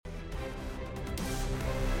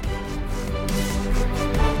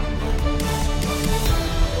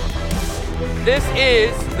This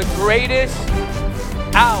is the greatest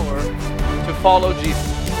hour to follow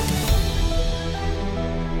Jesus.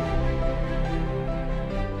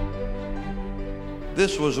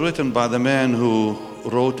 This was written by the man who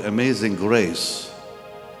wrote Amazing Grace,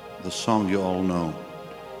 the song you all know.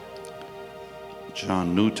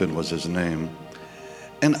 John Newton was his name.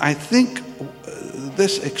 And I think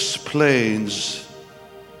this explains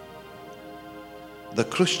the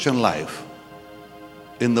Christian life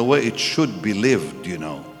in the way it should be lived, you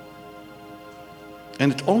know.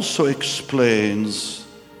 And it also explains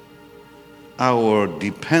our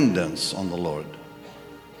dependence on the Lord.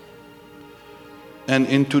 And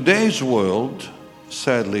in today's world,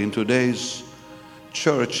 sadly, in today's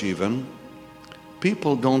church even,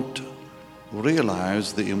 people don't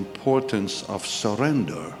realize the importance of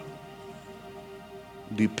surrender,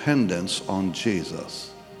 dependence on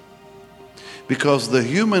Jesus. Because the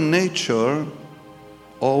human nature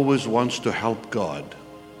always wants to help God.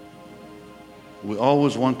 We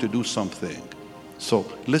always want to do something. So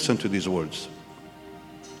listen to these words.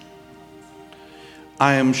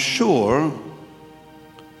 I am sure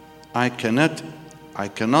I cannot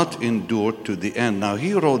endure to the end. Now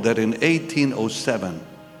he wrote that in 1807.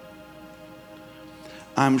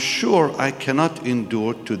 I'm sure I cannot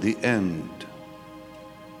endure to the end.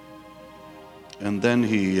 And then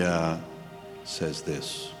he says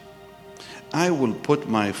this. I will put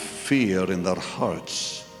my fear in their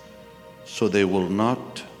hearts so they will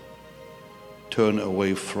not turn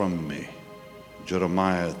away from me.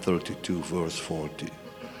 Jeremiah 32 verse 40.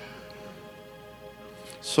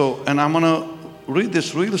 So, and I'm going to read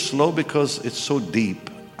this really slow because it's so deep.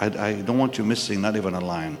 I don't want you missing not even a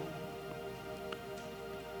line.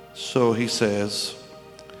 So he says,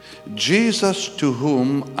 Jesus, to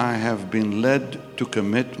whom I have been led to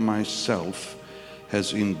commit myself,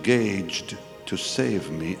 has engaged to save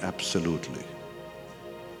me absolutely.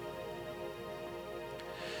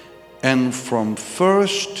 And from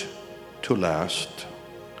first to last,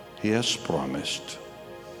 he has promised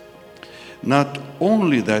not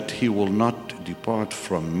only that he will not depart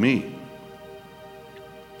from me,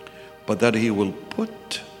 but that he will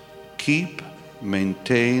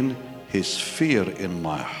maintain his fear in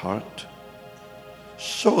my heart,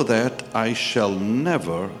 so that I shall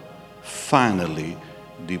never finally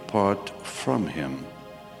depart from him.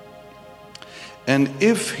 And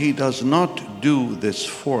if he does not do this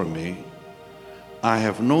for me, I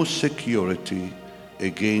have no security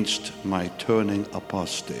against my turning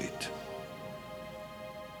apostate.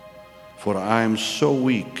 For I am so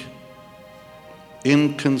weak,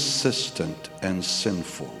 inconsistent, and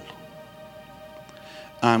sinful.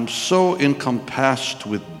 I'm so encompassed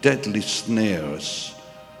with deadly snares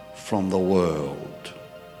from the world,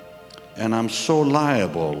 and I'm so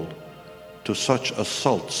liable to such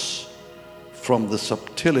assaults from the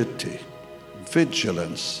subtlety,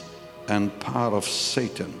 vigilance, and power of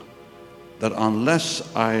Satan, that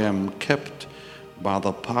unless I am kept by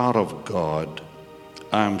the power of God,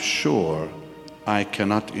 I'm sure I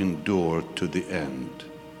cannot endure to the end.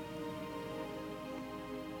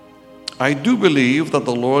 I do believe that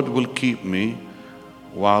the Lord will keep me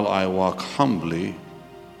while I walk humbly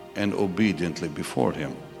and obediently before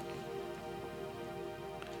him.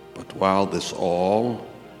 But while this all,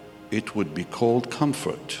 it would be cold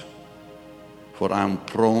comfort, for I'm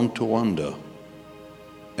prone to wander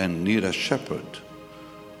and need a shepherd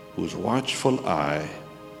whose watchful eye,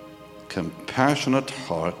 compassionate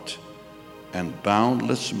heart, and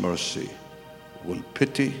boundless mercy will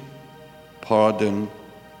pity, pardon,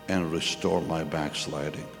 and restore my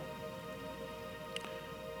backsliding.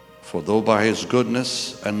 For though by his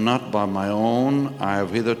goodness and not by my own I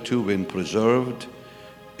have hitherto been preserved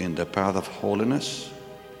in the path of holiness,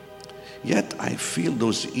 yet I feel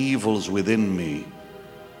those evils within me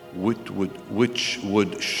which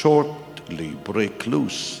would shortly break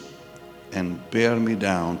loose and bear me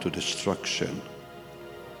down to destruction,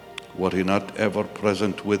 were he not ever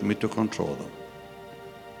present with me to control them.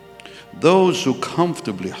 Those who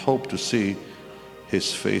comfortably hope to see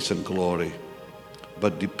his face in glory,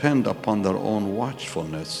 but depend upon their own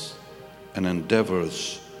watchfulness and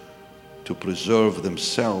endeavors to preserve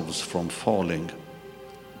themselves from falling,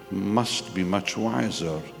 must be much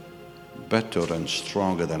wiser, better, and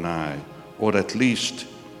stronger than I, or at least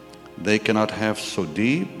they cannot have so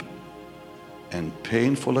deep and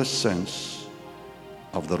painful a sense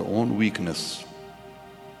of their own weakness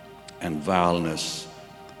and vileness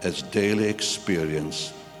as daily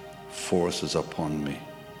experience forces upon me.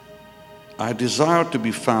 I desire to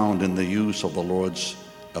be found in the use of the Lord's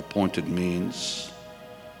appointed means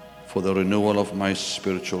for the renewal of my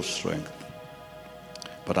spiritual strength.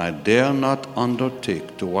 but I dare not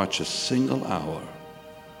undertake to watch a single hour,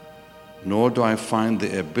 nor do I find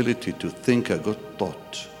the ability to think a good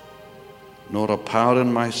thought, nor a power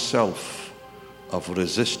in myself of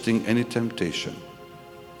resisting any temptation.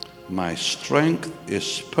 My strength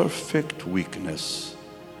is perfect weakness,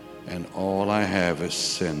 and all I have is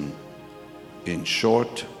sin. In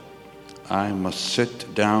short, I must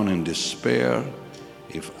sit down in despair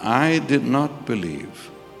if I did not believe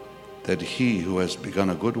that he who has begun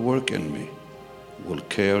a good work in me will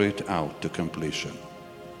carry it out to completion.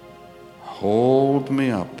 Hold me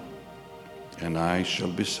up, and I shall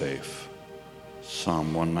be safe.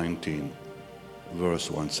 Psalm 119, verse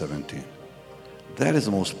 117. That is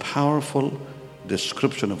the most powerful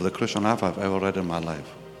description of the Christian life I've ever read in my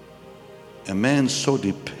life. A man so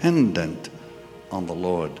dependent on the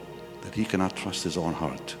Lord that he cannot trust his own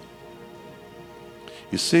heart.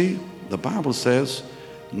 You see, the Bible says,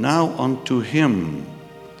 now unto him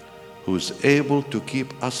who is able to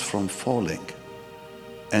keep us from falling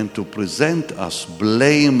and to present us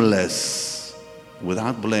blameless,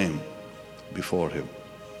 without blame, before him.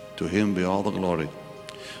 To him be all the glory.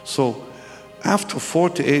 So, after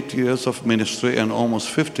 48 years of ministry and almost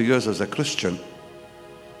 50 years as a Christian,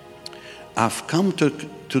 I've come to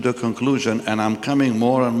the conclusion, and I'm coming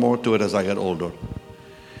more and more to it as I get older.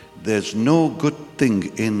 There's no good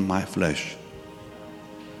thing in my flesh.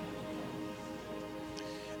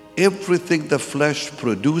 Everything the flesh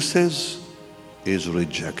produces is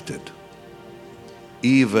rejected.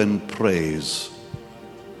 Even praise,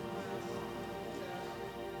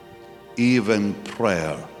 even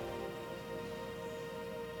prayer,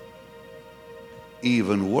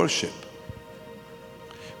 even worship.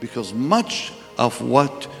 Because much of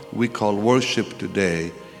what we call worship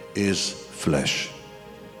today is flesh.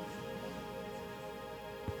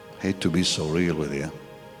 Hate to be so real with you.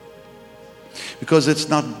 Because it's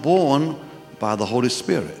not born by the Holy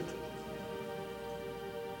Spirit.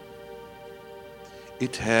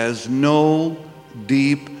 It has no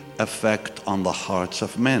deep effect on the hearts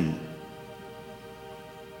of men.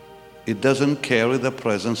 It doesn't carry the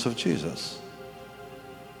presence of Jesus.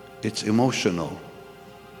 It's emotional.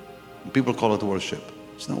 People call it worship.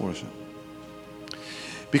 It's not worship.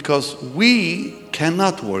 Because we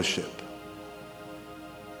cannot worship.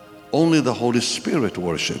 Only the Holy Spirit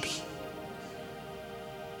worships.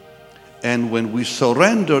 And when we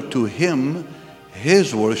surrender to him,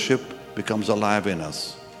 his worship becomes alive in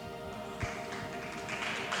us.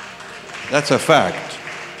 That's a fact.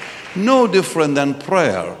 No different than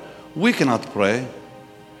prayer. We cannot pray.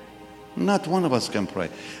 Not one of us can pray.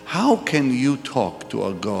 How can you talk to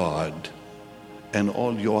a God and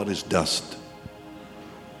all you are is dust?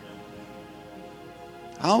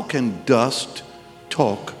 How can dust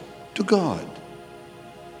talk to God?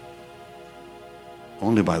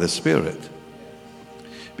 Only by the Spirit.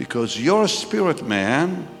 Because your spirit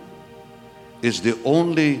man is the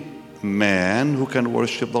only man who can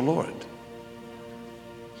worship the Lord.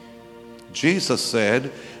 Jesus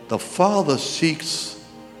said, the Father seeks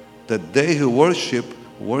that they who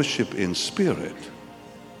worship in spirit,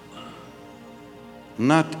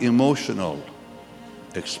 not emotional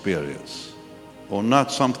experience, or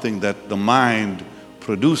not something that the mind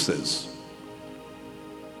produces.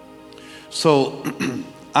 So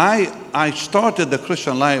I started the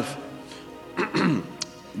Christian life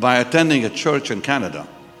by attending a church in Canada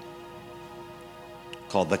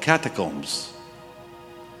called the Catacombs.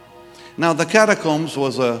 Now the Catacombs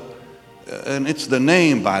was and it's the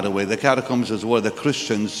name, by the way. The Catacombs is where the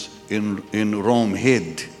Christians in Rome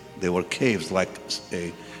hid. They were caves, like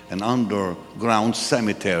an underground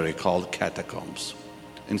cemetery called catacombs.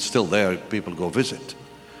 And still there, people go visit.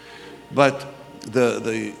 But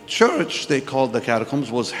the church they called the Catacombs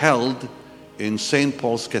was held in St.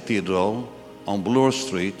 Paul's Cathedral on Bloor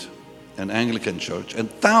Street, an Anglican church. And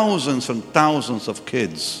thousands of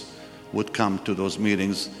kids would come to those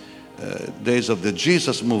meetings, days of the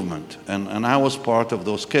Jesus movement. And I was part of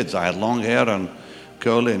those kids. I had long hair and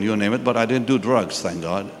curly and you name it, but I didn't do drugs, thank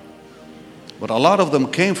God. But a lot of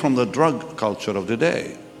them came from the drug culture of the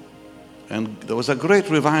day. And there was a great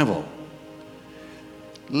revival.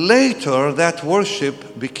 Later, that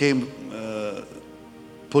worship became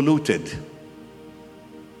polluted.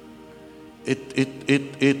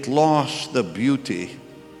 It lost the beauty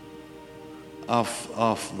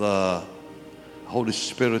of the Holy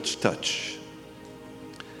Spirit's touch.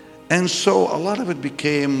 And so a lot of it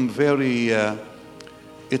became very,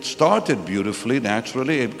 it started beautifully,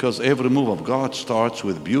 naturally, because every move of God starts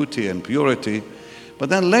with beauty and purity. But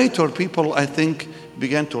then later, people, I think,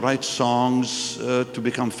 began to write songs to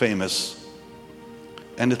become famous.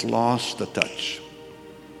 And it lost the touch.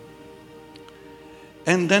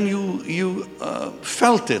 And then you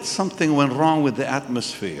felt it. Something went wrong with the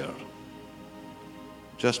atmosphere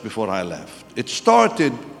just before I left. It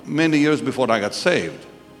started many years before I got saved.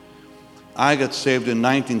 I got saved in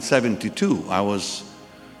 1972. I was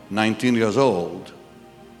 19 years old,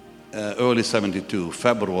 early 72,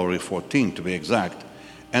 February 14 to be exact.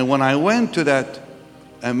 And when I went to that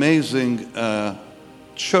amazing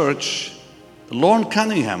church, Lorne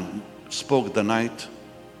Cunningham spoke the night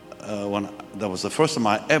when that was the first time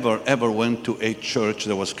I ever went to a church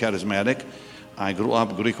that was charismatic. I grew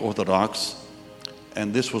up Greek Orthodox,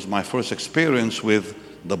 and this was my first experience with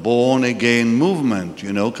the born again movement,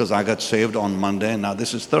 because I got saved on Monday, and now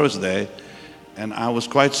this is Thursday, and I was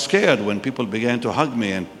quite scared when people began to hug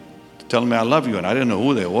me and tell me I love you, and I didn't know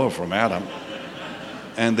who they were from Adam.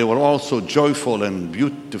 And they were all so joyful and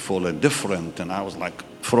beautiful and different, and I was like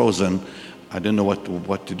frozen. I didn't know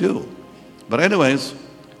what to do. But anyways,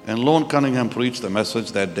 and Lorne Cunningham preached a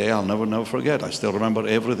message that day I'll never forget. I still remember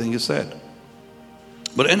everything he said.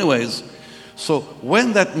 But anyways, so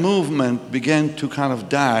when that movement began to kind of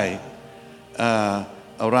die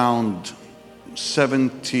around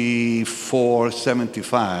 74,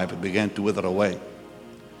 75, it began to wither away.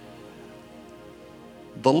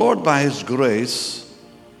 The Lord, by His grace,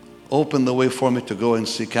 opened the way for me to go and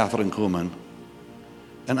see Catherine Kuhlman.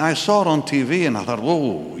 And I saw it on TV and I thought,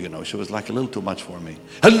 whoa, she was like a little too much for me.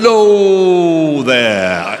 Hello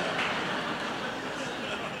there.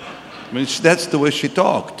 I mean, that's the way she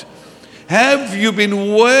talked. Have you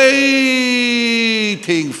been waiting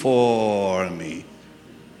for me?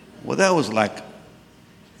 Well, that was like,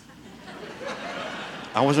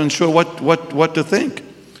 I wasn't sure what to think.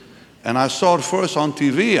 And I saw it first on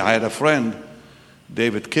TV. I had a friend,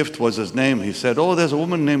 David Kift was his name. He said, oh, there's a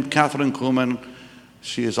woman named Catherine Kuhlman.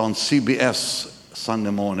 She is on CBS Sunday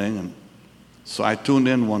morning. And so I tuned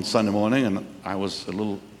in one Sunday morning, and I was a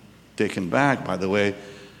little taken back by the way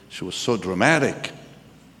she was so dramatic.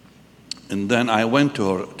 And then I went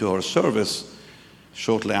to her service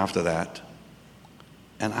shortly after that.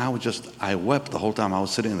 And I wept the whole time I was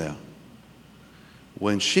sitting there.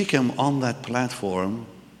 When she came on that platform,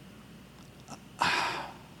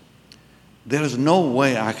 there is no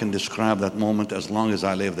way I can describe that moment as long as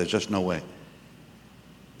I live. There's just no way.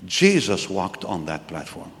 Jesus walked on that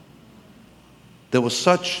platform. There was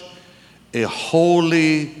such a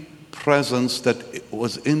holy presence that it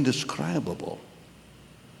was indescribable.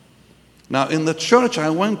 Now, in the church I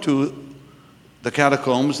went to, the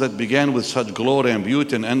catacombs that began with such glory and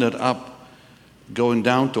beauty and ended up going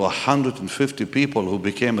down to 150 people who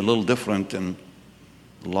became a little different and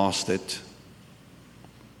lost it.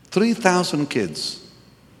 3,000 kids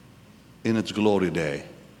in its glory day.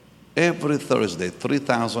 Every Thursday,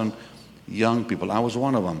 3,000 young people, I was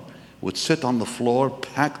one of them, would sit on the floor,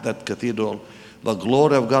 pack that cathedral. The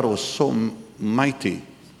glory of God was so mighty.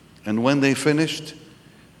 And when they finished,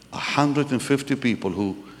 150 people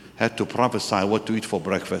who had to prophesy what to eat for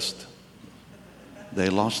breakfast. They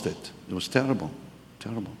lost it. It was terrible,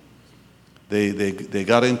 terrible. They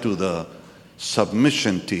got into the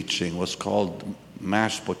submission teaching, was called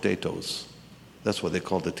mashed potatoes. That's what they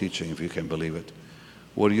called the teaching, if you can believe it.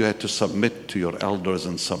 Where you had to submit to your elders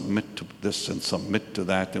and submit to this and submit to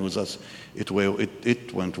that.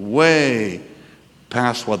 It went way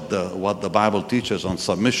past what the Bible teaches on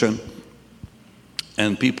submission.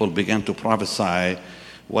 And people began to prophesy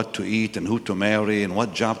what to eat and who to marry and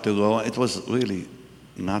what job to go. It was really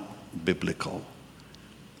not biblical.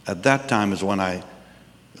 At that time is when I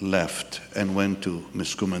left and went to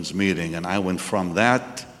Miss Kuhlman's meeting, and I went from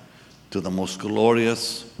that to the most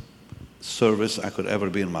glorious service I could ever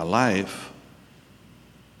be in my life.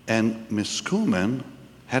 And Miss Kuhlman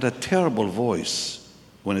had a terrible voice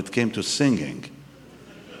when it came to singing.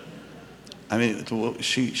 I mean,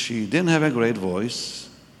 she didn't have a great voice,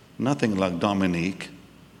 nothing like Dominique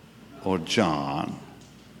or John.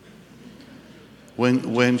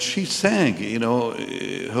 When she sang,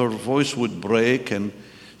 her voice would break, and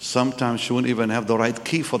sometimes she wouldn't even have the right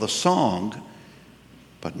key for the song,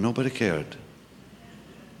 but nobody cared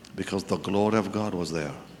because the glory of God was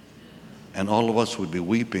there. And all of us would be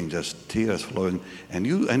weeping, just tears flowing, and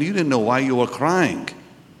you didn't know why you were crying.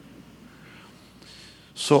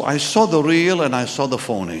 So I saw the real and I saw the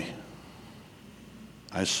phony.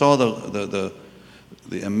 I saw the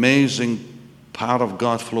amazing power of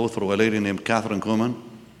God flow through a lady named Catherine Kuhlman,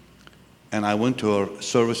 and I went to her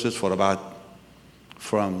services for about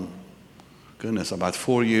 4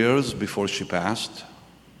 years before she passed.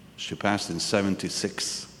 She passed in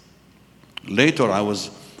 76. Later, I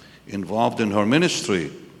was involved in her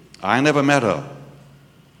ministry. I never met her.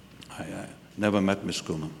 I never met Miss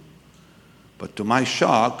Kuhlman. But to my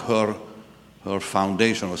shock, her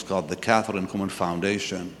foundation was called the Catherine Kuhlman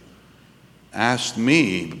Foundation, asked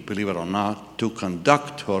me, believe it or not, to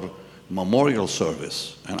conduct her memorial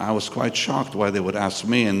service. And I was quite shocked why they would ask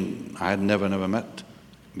me, and I had never met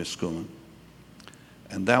Miss Kuhlman.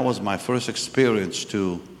 And that was my first experience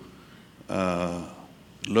to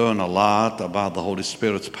learn a lot about the Holy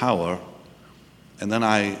Spirit's power. And then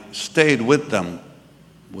I stayed with them,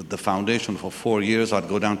 with the foundation, for 4 years. I'd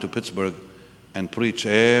go down to Pittsburgh and preach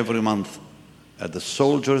every month at the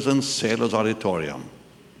Soldiers and Sailors Auditorium.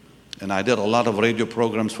 And I did a lot of radio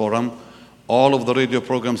programs for them. All of the radio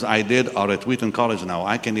programs I did are at Wheaton College now.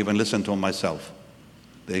 I can even listen to them myself.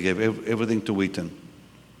 They gave everything to Wheaton.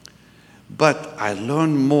 But I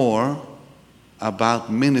learned more about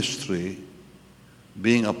ministry,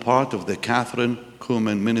 being a part of the Catherine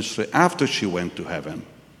Kuhlman ministry after she went to heaven,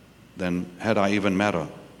 than had I even met her.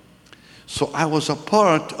 So I was a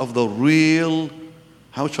part of the real,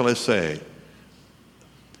 how shall I say,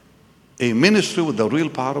 a ministry with the real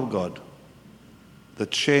power of God. The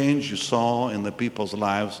change you saw in the people's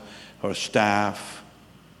lives, her staff,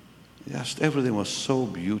 yes, everything was so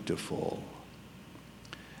beautiful.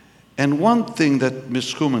 And one thing that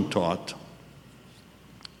Miss Kuhlman taught,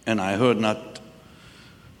 and I heard not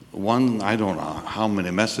one, I don't know how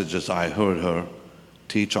many messages I heard her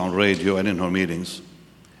teach on radio and in her meetings,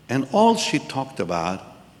 and all she talked about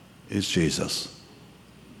is Jesus.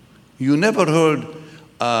 You never heard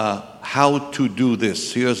how to do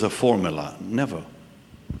this. Here's a formula. Never.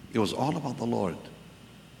 It was all about the Lord.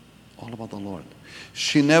 All about the Lord.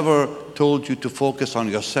 She never told you to focus on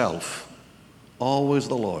yourself. Always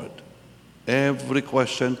the Lord. Every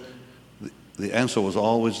question, the answer was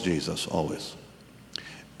always Jesus, always.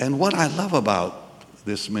 And what I love about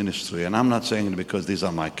this ministry, and I'm not saying it because these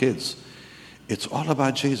are my kids, it's all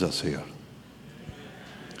about Jesus here.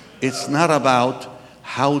 It's not about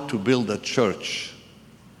how to build a church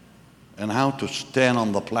and how to stand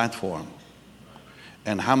on the platform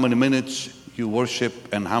and how many minutes you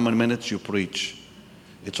worship and how many minutes you preach.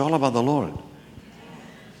 It's all about the Lord.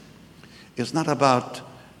 It's not about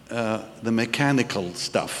the mechanical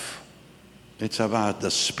stuff. It's about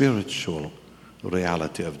the spiritual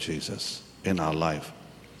reality of Jesus in our life.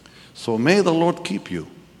 So may the Lord keep you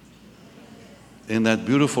in that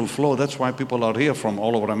beautiful flow. That's why people are here from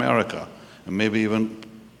all over America, and maybe even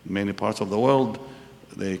many parts of the world.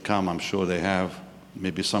 They come, I'm sure they have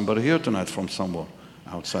maybe somebody here tonight from somewhere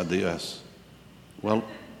outside the U.S. Well,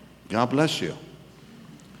 God bless you.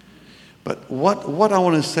 But what I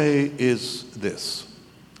want to say is this.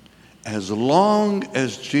 As long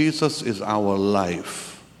as Jesus is our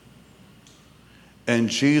life, and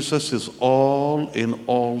Jesus is all in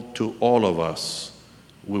all to all of us,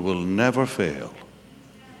 we will never fail.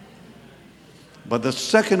 But the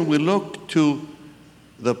second we look to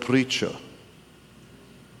the preacher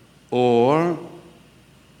or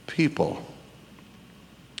people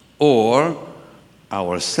or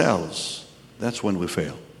ourselves, that's when we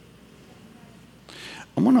fail.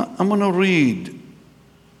 I'm gonna read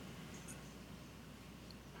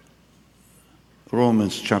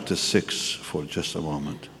Romans chapter 6 for just a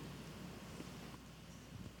moment.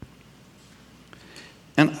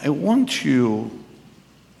 And I want you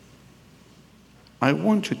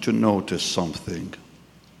to notice something.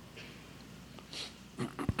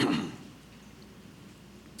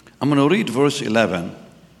 I'm going to read verse 11.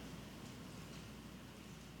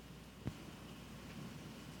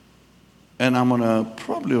 And I'm going to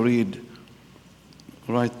probably read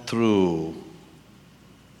right through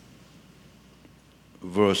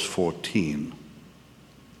verse 14.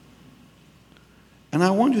 And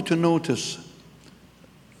I want you to notice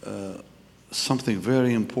something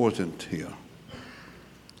very important here.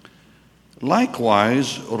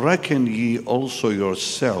 Likewise, reckon ye also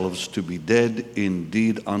yourselves to be dead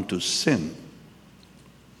indeed unto sin,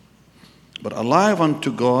 but alive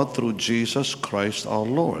unto God through Jesus Christ our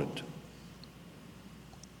Lord.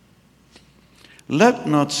 Let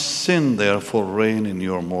not sin therefore reign in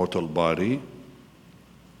your mortal body,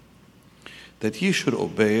 that ye should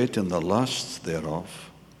obey it in the lusts thereof.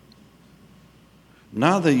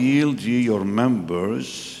 Neither yield ye your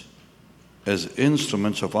members as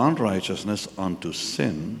instruments of unrighteousness unto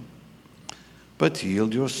sin, but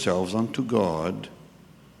yield yourselves unto God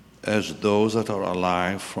as those that are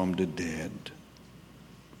alive from the dead,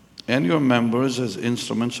 and your members as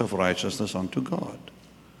instruments of righteousness unto God.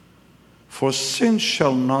 For sin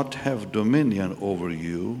shall not have dominion over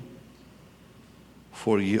you,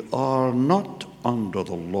 for ye are not under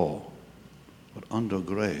the law, but under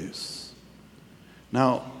grace.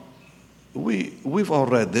 Now, we've all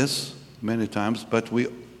read this many times, but we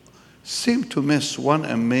seem to miss one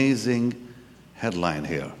amazing headline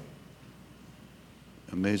here.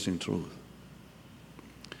 Amazing truth.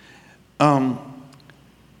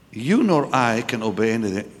 You nor I can obey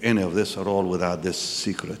any of this at all without this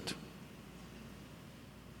secret.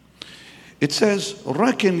 It says,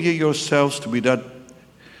 reckon ye yourselves to be dead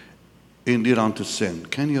indeed unto sin.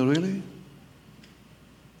 Can you really?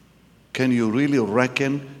 Can you really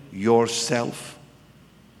reckon yourself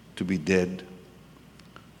to be dead?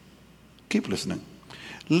 Keep listening.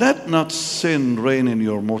 Let not sin reign in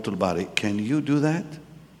your mortal body. Can you do that?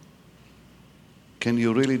 Can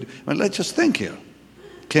you really? Well, let's just think here.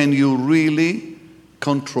 Can you really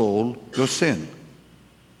control your sin?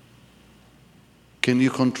 Can you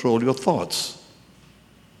control your thoughts?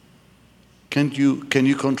 Can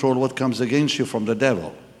you control what comes against you from the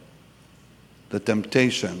devil? The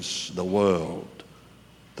temptations, the world,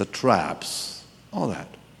 the traps, all that.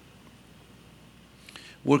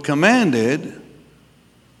 We're commanded,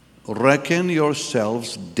 reckon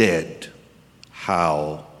yourselves dead.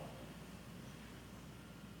 How?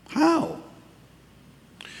 How?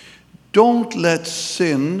 Don't let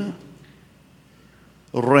sin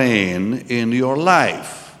reign in your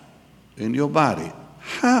life, in your body.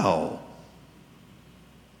 How?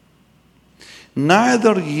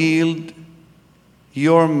 Neither yield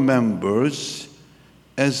your members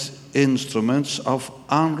as instruments of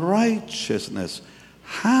unrighteousness.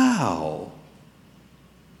 How?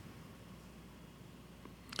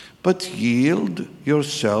 But yield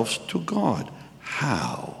yourselves to God.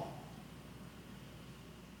 How?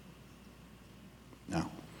 Now,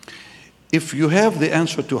 if you have the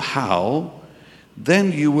answer to how,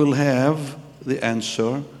 then you will have the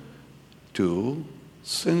answer to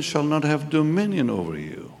sin shall not have dominion over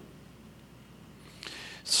you.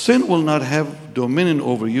 Sin will not have dominion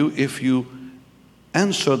over you if you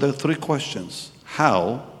answer the three questions.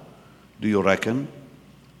 How do you reckon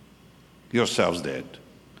yourselves dead?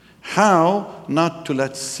 How not to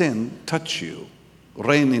let sin touch you,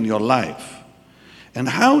 reign in your life? And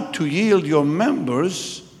how to yield your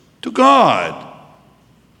members to God,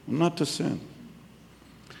 not to sin.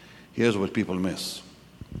 Here's what people miss.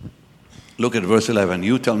 Look at verse 11.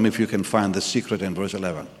 You tell me if you can find the secret in verse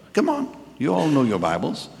 11. Come on, you all know your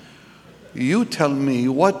Bibles. You tell me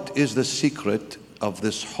what is the secret of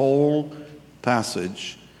this whole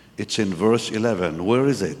passage. It's in verse 11. Where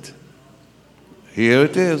is it? Here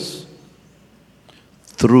it is.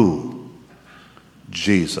 Through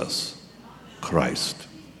Jesus Christ.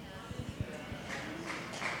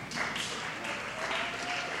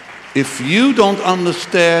 If you don't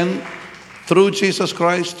understand through Jesus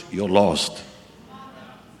Christ, you're lost.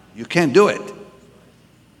 You can't do it.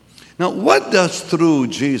 Now, what does through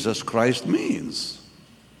Jesus Christ means?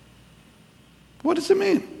 What does it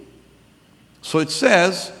mean? So it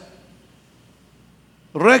says,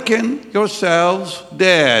 reckon yourselves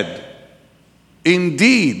dead.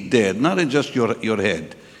 Indeed dead, not in just your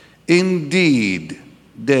head. Indeed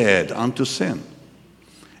dead unto sin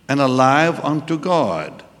and alive unto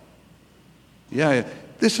God. Yeah,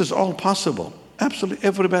 this is all possible. Absolutely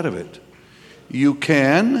every bit of it. You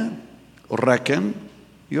can reckon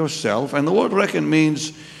yourself, and the word reckon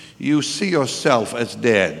means you see yourself as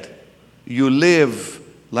dead. You live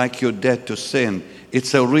like you're dead to sin.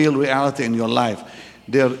 It's a real reality in your life.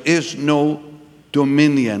 There is no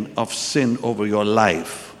dominion of sin over your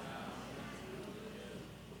life.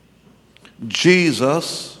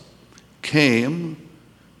 Jesus came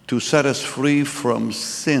to set us free from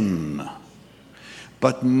sin.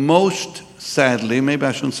 But most sadly, maybe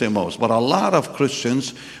I shouldn't say most, but a lot of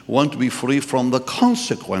Christians want to be free from the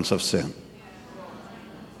consequence of sin.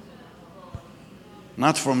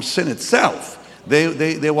 Not from sin itself.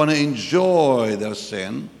 They want to enjoy their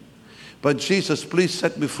sin. But Jesus, please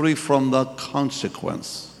set me free from the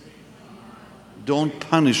consequence. Don't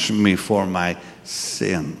punish me for my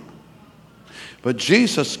sin. But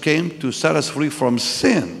Jesus came to set us free from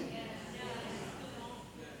sin.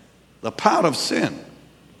 The power of sin.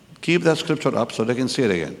 Keep that scripture up so they can see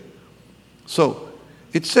it again. So,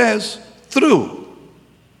 it says, through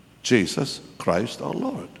Jesus Christ our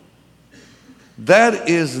Lord. That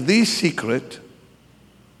is the secret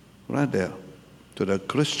right there to the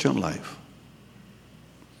Christian life.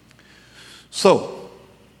 So,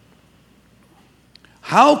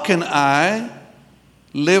 how can I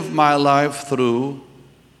live my life through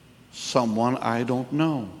someone I don't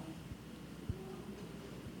know?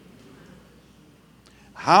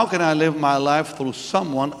 How can I live my life through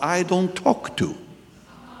someone I don't talk to?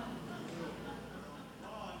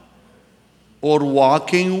 Or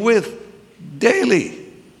walking with daily?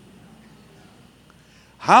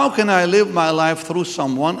 How can I live my life through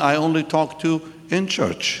someone I only talk to in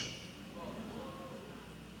church,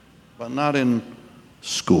 but not in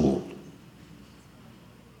school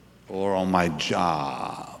or on my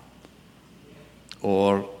job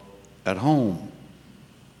or at home?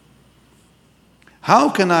 How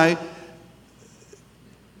can I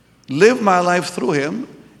live my life through him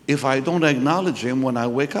if I don't acknowledge him when I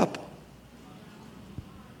wake up?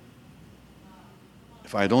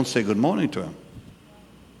 If I don't say good morning to him?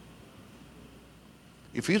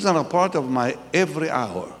 If he's not a part of my every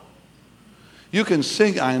hour? You can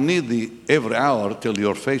sing, I need thee every hour till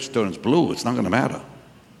your face turns blue. It's not going to matter.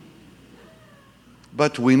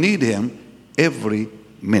 But we need him every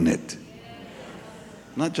minute,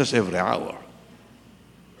 not just every hour.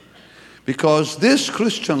 Because this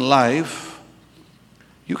Christian life,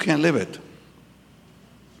 you can't live it.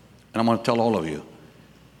 And I'm going to tell all of you,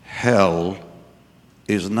 hell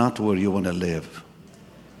is not where you want to live.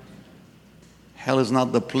 Hell is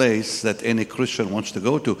not the place that any Christian wants to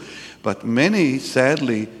go to. But many,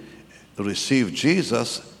 sadly, receive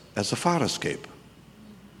Jesus as a fire escape.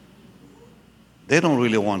 They don't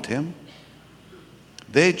really want him.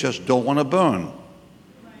 They just don't want to burn.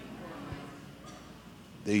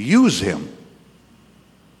 They use him.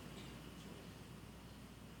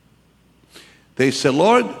 They say,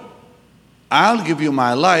 Lord, I'll give you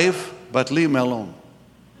my life, but leave me alone.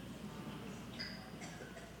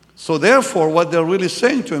 So therefore, what they're really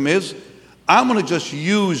saying to him is, I'm going to just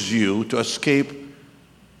use you to escape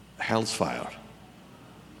hell's fire.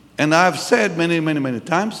 And I've said many, many, many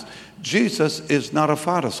times, Jesus is not a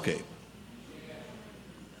fire escape.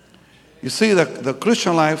 You see, the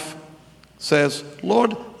Christian life says,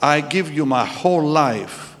 Lord, I give you my whole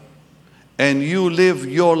life, and you live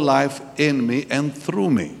your life in me and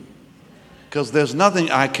through me. Because there's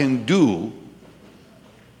nothing I can do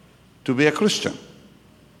to be a Christian.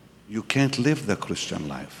 You can't live the Christian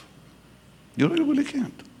life. You really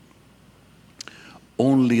can't.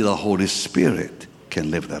 Only the Holy Spirit can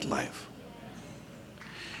live that life.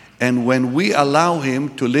 And when we allow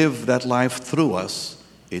him to live that life through us,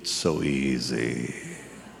 it's so easy.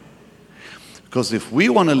 Because if we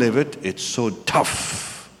want to live it, it's so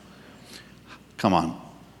tough. Come on.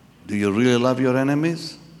 Do you really love your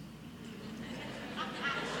enemies?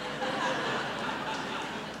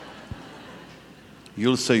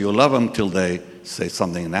 You'll say you love them till they say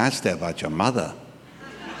something nasty about your mother.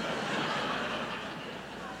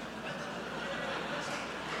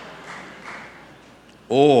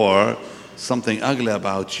 Or something ugly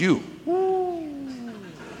about you.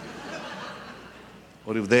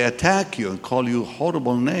 Or if they attack you and call you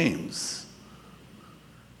horrible names.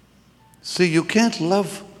 See, you can't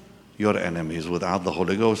love your enemies without the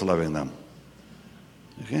Holy Ghost loving them.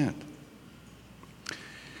 You can't.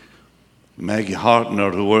 Maggie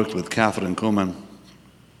Hartner, who worked with Catherine Kuhlman,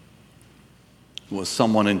 was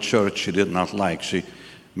someone in church she did not like.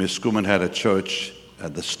 Miss Kuhlman had a church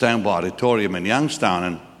at the Stambaugh Auditorium in Youngstown,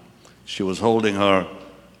 and she was holding her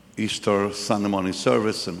Easter Sunday morning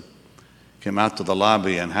service and came out to the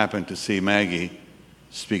lobby and happened to see Maggie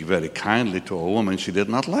speak very kindly to a woman she did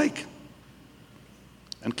not like.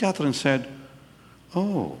 And Catherine said,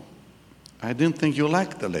 oh, I didn't think you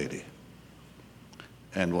liked the lady.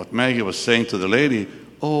 And what Maggie was saying to the lady,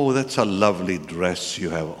 oh, that's a lovely dress you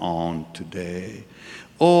have on today.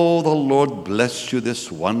 Oh, the Lord bless you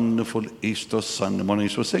this wonderful Easter Sunday morning.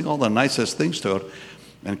 She was saying all the nicest things to her.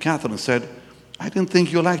 And Catherine said, I didn't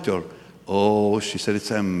think you liked her. Oh, she said,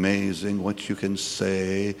 it's amazing what you can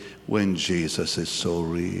say when Jesus is so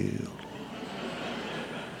real.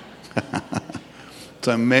 It's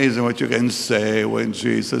amazing what you can say when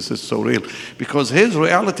Jesus is so real. Because his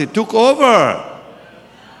reality took over.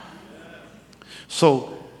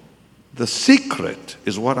 So the secret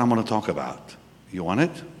is what I'm going to talk about. You want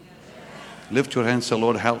it? Lift your hand and say,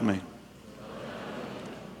 Lord, help me.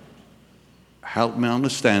 Help me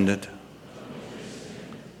understand it,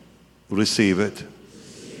 receive it,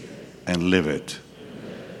 and live it.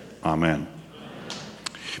 Amen.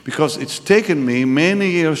 Because it's taken me many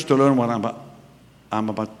years to learn what I'm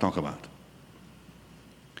about to talk about.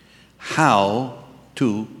 How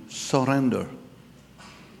to surrender.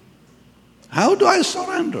 How do I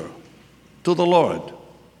surrender to the Lord?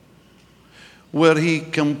 Where he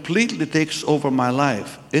completely takes over my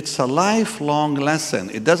life. It's a lifelong lesson.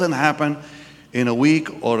 It doesn't happen in a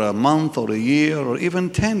week or a month or a year or even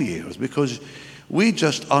 10 years, because we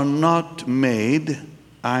just are not made,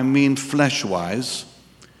 I mean flesh-wise.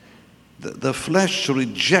 The flesh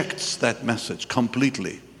rejects that message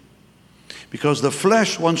completely, because the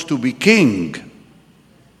flesh wants to be king.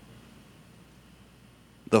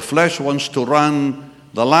 The flesh wants to run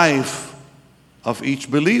the life of each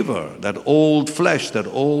believer, that old flesh, that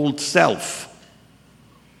old self.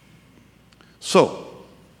 So,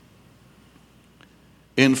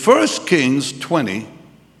 in 1 Kings 20,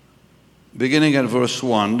 beginning at verse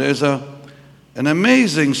 1, there's an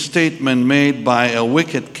amazing statement made by a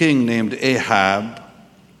wicked king named Ahab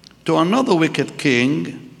to another wicked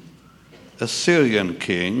king, a Syrian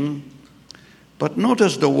king. But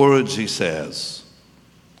notice the words he says.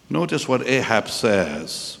 Notice what Ahab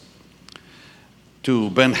says to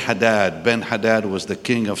Ben-Hadad. Ben-Hadad was the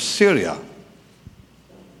king of Syria,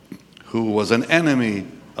 who was an enemy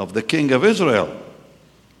of the king of Israel,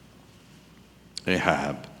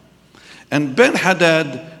 Ahab. And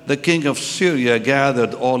Ben-Hadad, the king of Syria,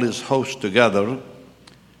 gathered all his host together,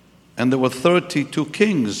 and there were 32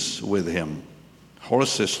 kings with him,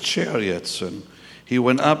 horses, chariots, and he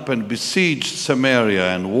went up and besieged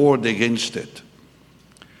Samaria and warred against it.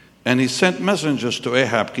 And he sent messengers to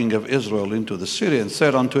Ahab, king of Israel, into the city, and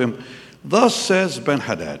said unto him, Thus says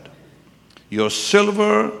Ben-Hadad, Your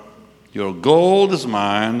silver, your gold is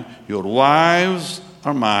mine, your wives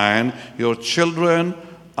are mine, your children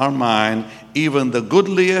are mine, even the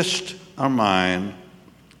goodliest are mine.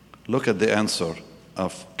 Look at the answer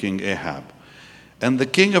of King Ahab. And the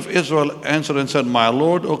king of Israel answered and said, My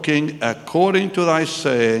lord, O king, according to thy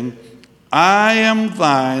saying, I am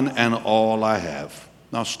thine and all I have.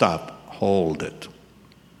 Now stop, hold it.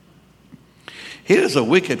 Here's a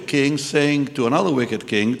wicked king saying to another wicked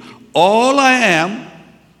king, all I am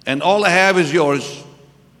and all I have is yours.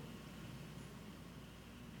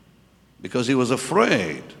 Because he was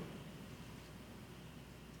afraid.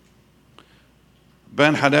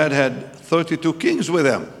 Ben-Hadad had 32 kings with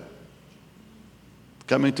him,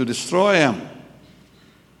 coming to destroy him.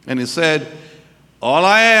 And he said, all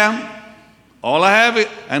I am, all I have,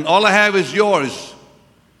 and all I have is yours.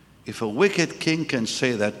 If a wicked king can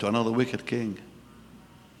say that to another wicked king,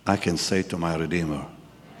 I can say to my Redeemer,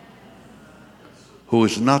 who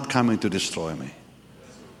is not coming to destroy me.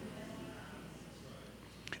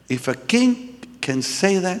 If a king can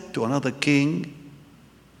say that to another king,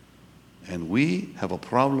 and we have a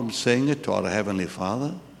problem saying it to our Heavenly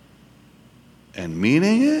Father and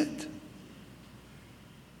meaning it,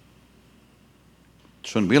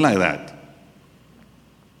 shouldn't be like that.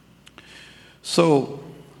 So,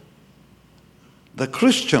 the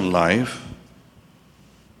Christian life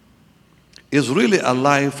is really a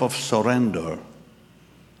life of surrender.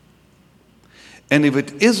 And if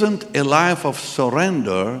it isn't a life of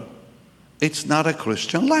surrender, it's not a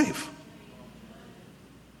Christian life.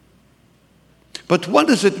 But what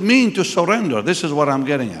does it mean to surrender? This is what I'm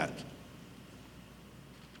getting at.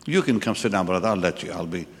 You can come sit down, brother. I'll let you. I'll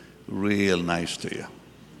be real nice to you.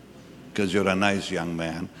 Because you're a nice young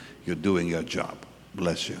man. You're doing your job.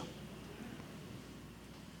 Bless you.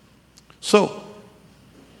 So,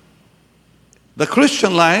 the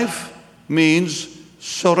Christian life means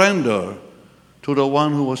surrender to the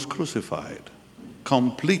one who was crucified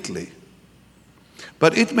completely.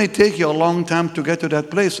 But it may take you a long time to get to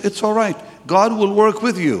that place. It's all right. God will work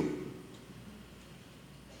with you.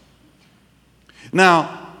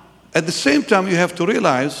 Now, at the same time, you have to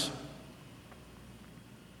realize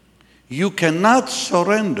you cannot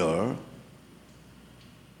surrender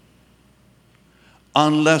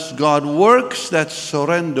unless God works that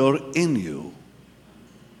surrender in you.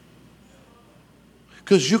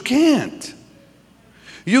 Because you can't.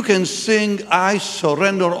 You can sing, I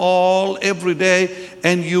surrender all every day,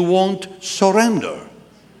 and you won't surrender.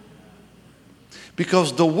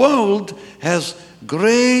 Because the world has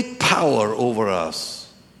great power over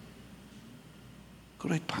us.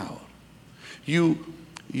 Great power. You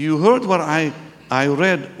heard what I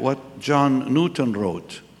read, what John Newton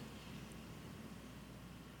wrote.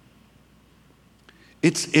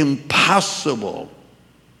 It's impossible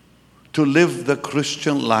to live the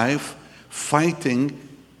Christian life fighting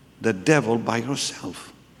the devil by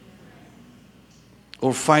yourself,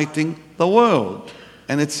 or fighting the world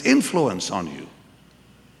and its influence on you.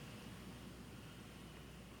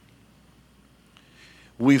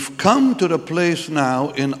 We've come to the place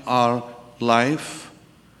now in our life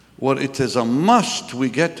where it is a must we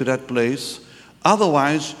get to that place.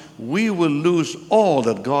 Otherwise, we will lose all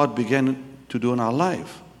that God began to do in our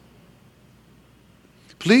life.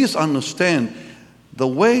 Please understand, the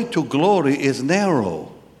way to glory is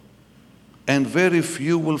narrow, and very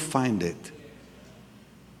few will find it.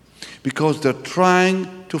 Because they're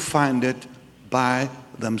trying to find it by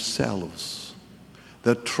themselves.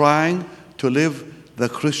 They're trying to live the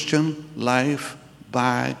Christian life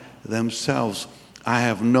by themselves. I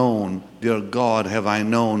have known, dear God, have I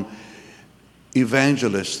known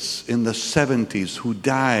evangelists in the 70s who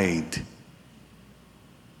died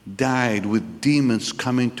with demons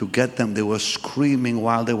coming to get them. They were screaming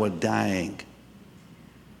while they were dying,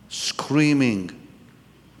 screaming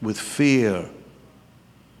with fear.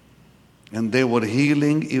 And they were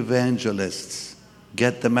healing evangelists.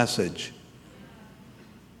 Get the message.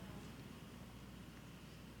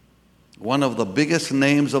 One of the biggest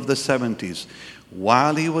names of the 70s,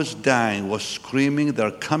 while he was dying, was screaming,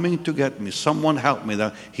 "They're coming to get me. Someone help me."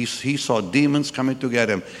 He saw demons coming to get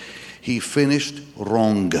him. He finished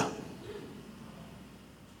wrong.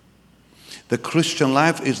 The Christian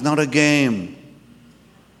life is not a game.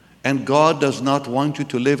 And God does not want you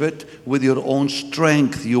to live it with your own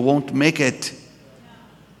strength. You won't make it.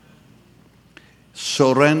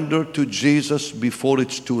 Surrender to Jesus before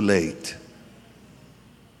it's too late.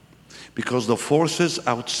 Because the forces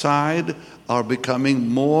outside are becoming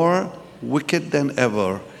more wicked than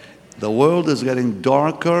ever. The world is getting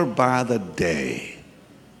darker by the day.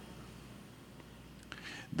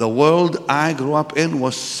 The world I grew up in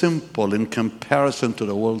was simple in comparison to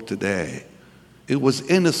the world today. It was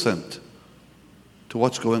innocent to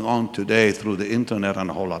what's going on today through the internet and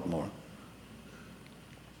a whole lot more.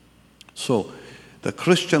 So, the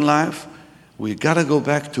Christian life, we got to go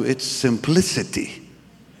back to its simplicity.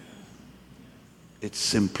 Its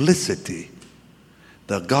simplicity.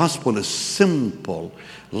 The gospel is simple.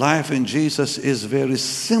 Life in Jesus is very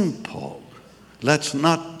simple. Let's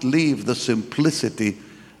not leave the simplicity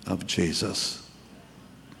of Jesus.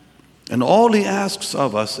 And all he asks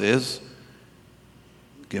of us is,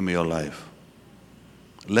 give me your life.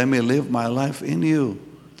 Let me live my life in you,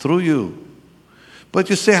 through you. But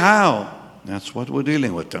you say, how? That's what we're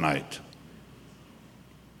dealing with tonight.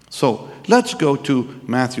 So let's go to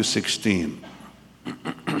Matthew 16.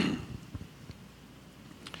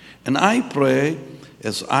 And I pray,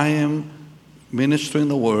 as I am ministering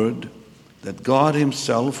the word, that God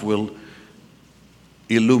himself will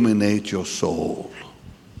illuminate your soul.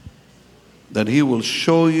 That he will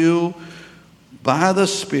show you by the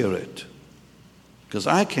Spirit. Because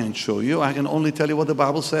I can't show you. I can only tell you what the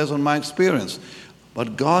Bible says on my experience.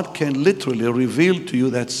 But God can literally reveal to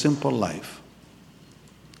you that simple life.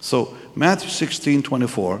 So, Matthew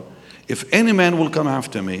 16:24. If any man will come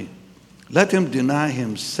after me, let him deny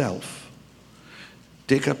himself,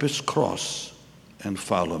 take up his cross, and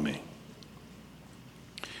follow me.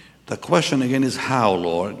 The question again is, how,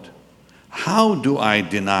 Lord? How do I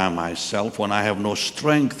deny myself when I have no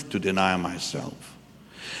strength to deny myself?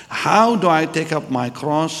 How do I take up my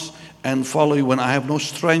cross and follow you when I have no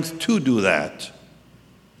strength to do that?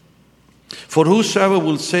 For whosoever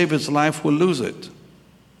will save his life will lose it.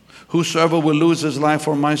 Whosoever will lose his life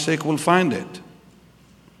for my sake will find it.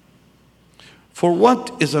 For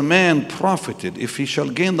what is a man profited if he shall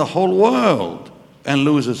gain the whole world and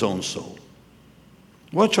lose his own soul?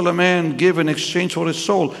 What shall a man give in exchange for his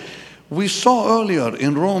soul? We saw earlier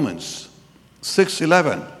in Romans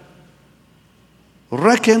 6:11,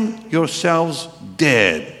 reckon yourselves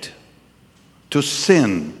dead to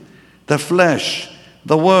sin, the flesh,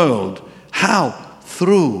 the world. How?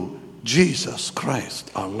 Through Jesus Christ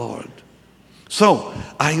our Lord. So,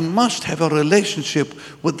 I must have a relationship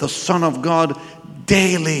with the Son of God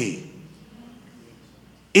daily.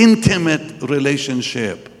 Intimate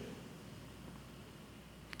relationship.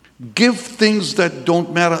 Give things that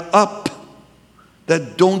don't matter up,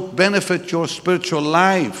 that don't benefit your spiritual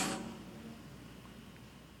life.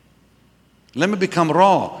 Let me become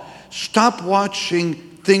raw. Stop watching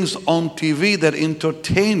things on TV that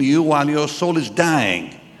entertain you while your soul is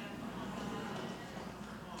dying.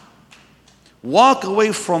 Walk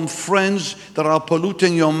away from friends that are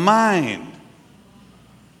polluting your mind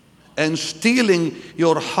and stealing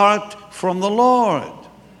your heart from the Lord.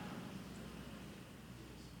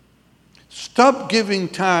 Stop giving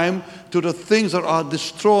time to the things that are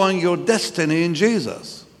destroying your destiny in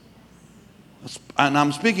Jesus. And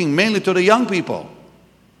I'm speaking mainly to the young people.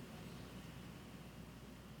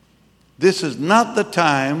 This is not the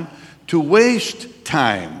time to waste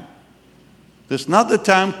time. This is not the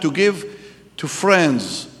time to give to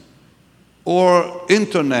friends or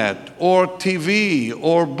internet or TV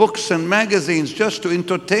or books and magazines just to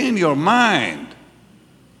entertain your mind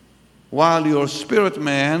while your spirit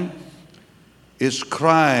man is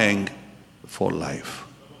crying for life.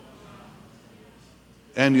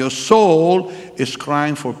 And your soul is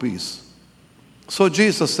crying for peace. So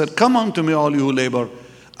Jesus said, come unto me, all you who labor.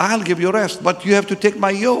 I'll give you rest, but you have to take my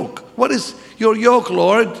yoke. What is your yoke,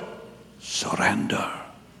 Lord? Surrender.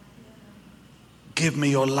 Give me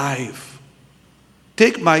your life.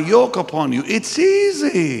 Take my yoke upon you. It's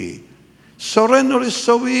easy. Surrender is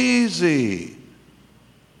so easy.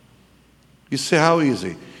 You say, how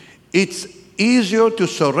easy? It's easier to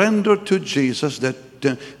surrender to Jesus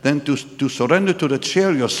than to surrender to the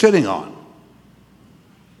chair you're sitting on.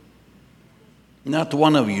 Not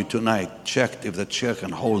one of you tonight checked if the chair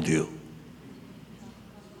can hold you.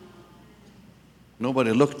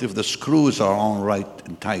 Nobody looked if the screws are on right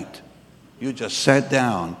and tight. You just sat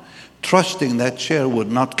down, trusting that chair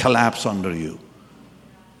would not collapse under you.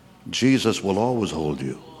 Jesus will always hold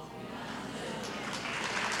you.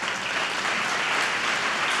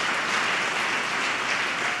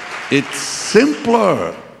 It's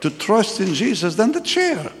simpler to trust in Jesus than the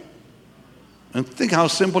chair. And think how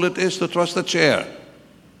simple it is to trust the chair.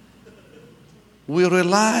 We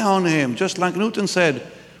rely on Him, just like Newton said.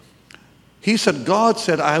 He said, God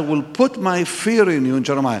said, I will put my fear in you, in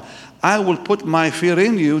Jeremiah. I will put my fear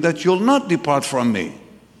in you that you'll not depart from me.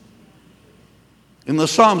 In the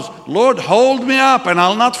Psalms, Lord, hold me up and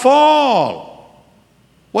I'll not fall.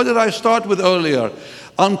 What did I start with earlier?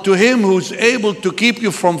 Unto Him who's able to keep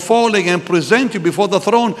you from falling and present you before the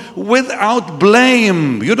throne without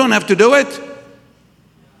blame. You don't have to do it.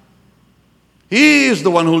 He is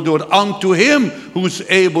the one who'll do it. Unto Him who's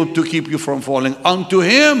able to keep you from falling. Unto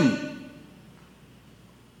Him.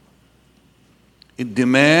 It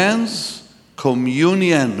demands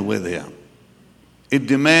communion with Him. It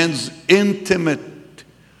demands intimate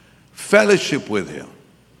fellowship with Him.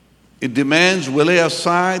 It demands we lay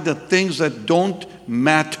aside the things that don't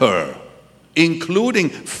matter, including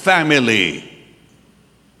family.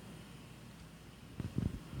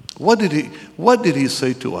 What did he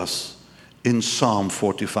say to us in Psalm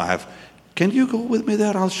 45? Can you go with me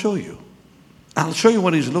there? I'll show you. I'll show you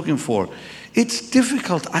what he's looking for. It's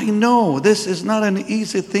difficult. I know this is not an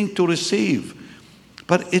easy thing to receive,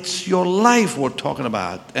 but it's your life we're talking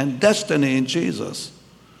about and destiny in Jesus.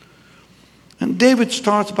 And David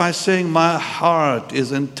starts by saying, my heart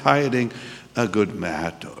is entitled a good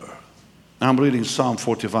matter. I'm reading Psalm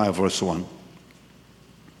 45, verse 1.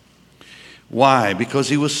 Why? Because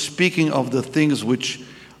he was speaking of the things which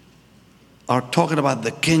are talking about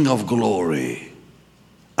the King of glory.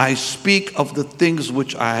 I speak of the things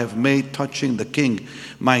which I have made touching the King.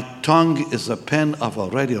 My tongue is a pen of a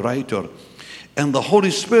ready writer. And the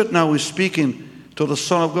Holy Spirit now is speaking to the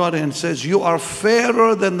Son of God and says, you are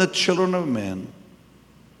fairer than the children of men.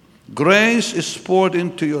 Grace is poured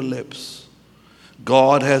into your lips.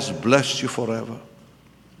 God has blessed you forever.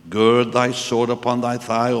 Gird thy sword upon thy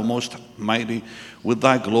thigh, O most mighty, with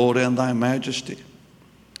thy glory and thy majesty.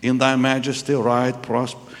 In thy majesty ride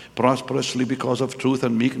prosperously because of truth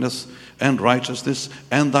and meekness and righteousness,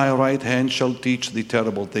 and thy right hand shall teach thee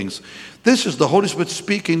terrible things. This is the Holy Spirit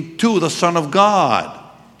speaking to the Son of God.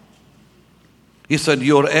 He said,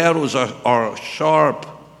 your arrows are sharp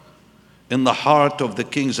in the heart of the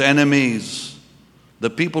king's enemies. The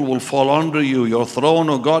people will fall under you. Your throne,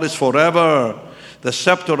 O God, is forever. The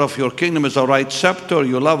scepter of your kingdom is a right scepter.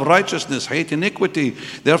 You love righteousness, hate iniquity.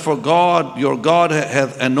 Therefore God, your God,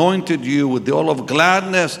 hath anointed you with the oil of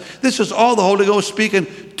gladness. This is all the Holy Ghost speaking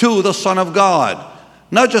to the Son of God.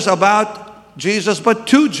 Not just about Jesus, but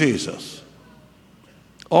to Jesus.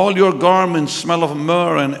 All your garments smell of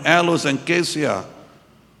myrrh and aloes and cassia.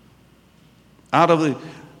 Out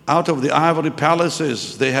of the ivory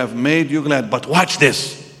palaces they have made you glad. But watch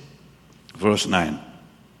this. Verse 9.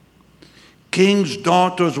 King's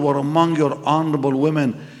daughters were among your honorable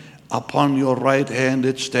women. Upon your right hand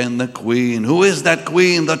did stand the queen. Who is that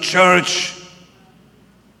queen? The church.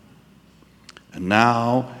 And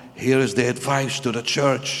now, here is the advice to the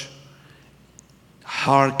church.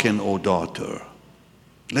 Hearken, O daughter.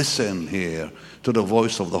 Listen here to the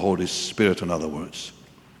voice of the Holy Spirit, in other words.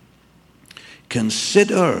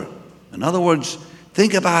 Consider, in other words,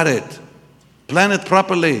 think about it. Plan it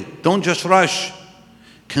properly. Don't just rush.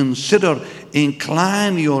 Consider,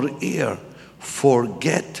 incline your ear,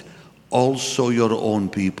 forget also your own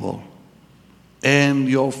people and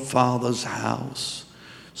your father's house.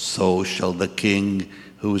 So shall the King,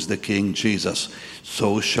 who is the King Jesus,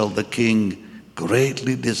 so shall the King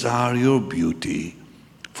greatly desire your beauty,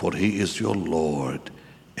 for he is your Lord,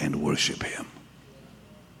 and worship him.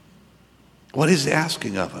 What is he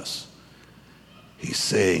asking of us? He's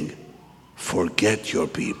saying, forget your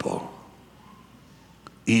people.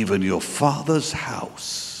 Even your father's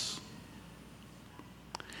house.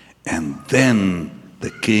 And then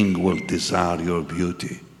the king will desire your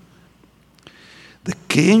beauty. The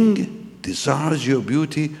king desires your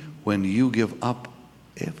beauty when you give up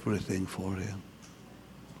everything for him.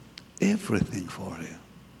 Everything for him.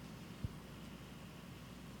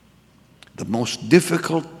 The most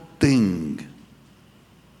difficult thing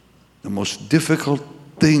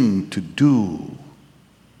to do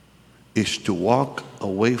is to walk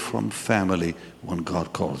away from family when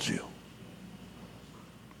God calls you.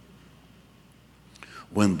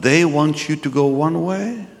 When they want you to go one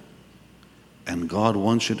way, and God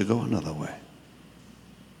wants you to go another way.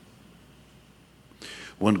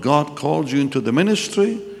 When God calls you into the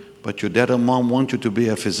ministry, but your dad and mom want you to be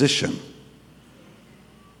a physician,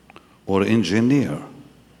 or engineer,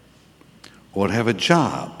 or have a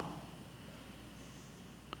job,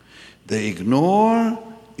 they ignore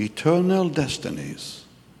eternal destinies,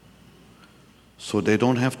 so they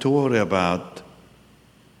don't have to worry about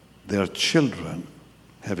their children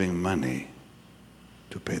having money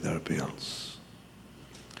to pay their bills.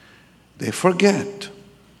 They forget,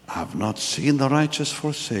 I've not seen the righteous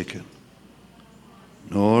forsaken,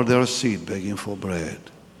 nor their seed begging for bread.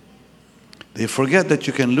 They forget that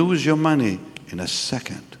you can lose your money in a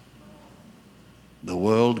second. The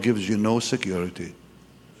world gives you no security.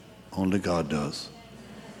 Only God does.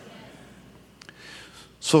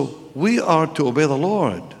 So we are to obey the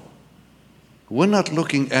Lord. We're not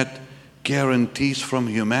looking at guarantees from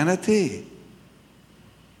humanity.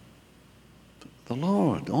 The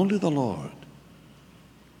Lord, only the Lord.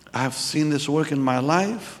 I've seen this work in my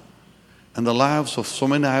life and the lives of so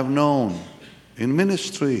many I've known in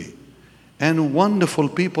ministry, and wonderful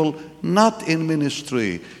people not in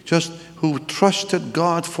ministry, just who trusted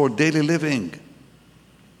God for daily living.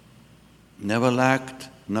 Never lacked,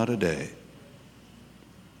 not a day.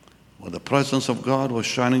 Well, the presence of God was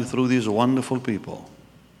shining through these wonderful people.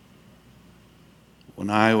 When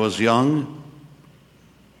I was young,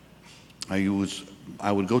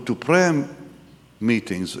 I would go to prayer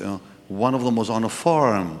meetings. One of them was on a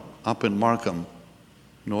farm up in Markham,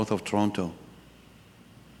 north of Toronto.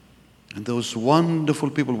 And those wonderful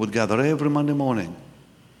people would gather every Monday morning.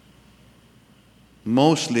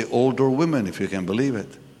 Mostly older women, if you can believe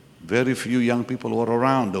it. Very few young people were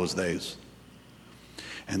around those days.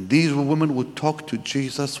 And these women would talk to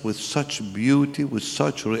Jesus with such beauty, with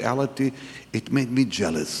such reality, it made me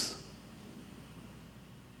jealous.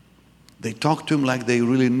 They talked to him like they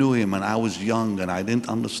really knew him, and I was young and I didn't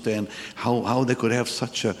understand how they could have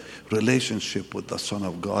such a relationship with the Son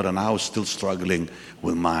of God, and I was still struggling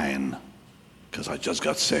with mine because I just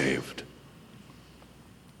got saved.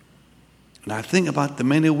 And I think about the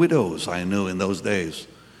many widows I knew in those days.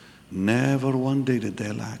 Never one day did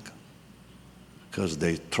they lack, because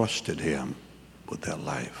they trusted him with their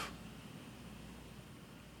life.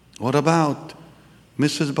 What about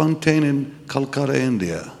Mrs. Buntain in Calcutta,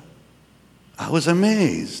 India? I was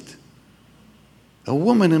amazed. A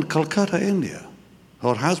woman in Calcutta, India.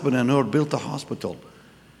 Her husband and her built a hospital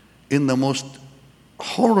in the most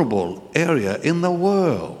horrible area in the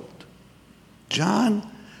world. John,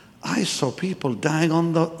 I saw people dying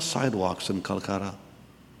on the sidewalks in Calcutta.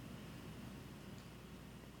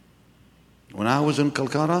 When I was in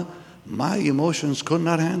Calcutta, my emotions could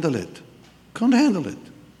not handle it. Couldn't handle it.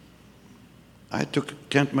 I took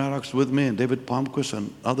Kent Marrox with me and David Palmquist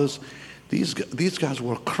and others. These guys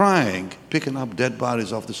were crying, picking up dead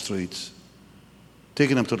bodies off the streets,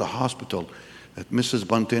 taking them to the hospital that Mrs.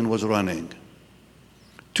 Buntain was running.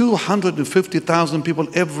 250,000 people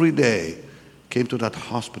every day came to that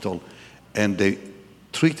hospital, and they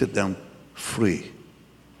treated them free.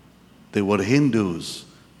 They were Hindus,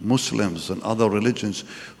 Muslims, and other religions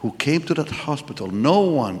who came to that hospital. No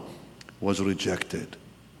one was rejected,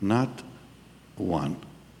 not one.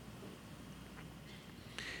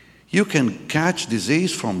 You can catch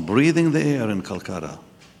disease from breathing the air in Calcutta.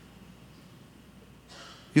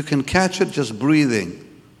 You can catch it just breathing.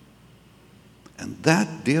 And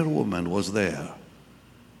that dear woman was there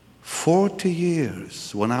 40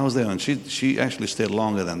 years when I was there, and she actually stayed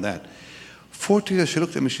longer than that. 40 years, she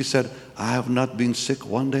looked at me, she said, I have not been sick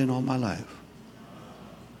one day in all my life.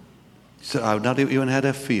 She said, I've not even had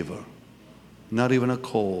a fever, not even a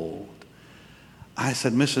cold. I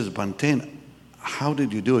said, Mrs. Buntain, how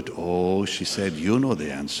did you do it? Oh, she said, you know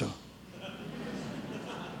the answer.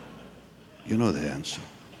 You know the answer.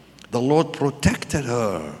 The Lord protected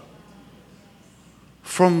her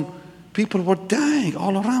from people who were dying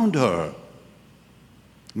all around her.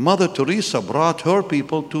 Mother Teresa brought her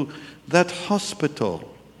people to that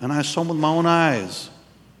hospital, and I saw them with my own eyes.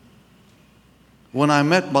 When I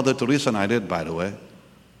met Mother Teresa, and I did, by the way,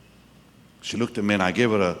 she looked at me and I gave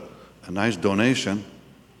her a nice donation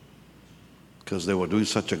because they were doing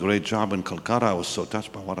such a great job in Calcutta. I was so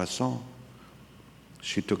touched by what I saw.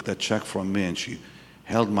 She took that check from me and she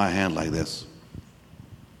held my hand like this.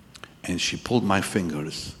 And she pulled my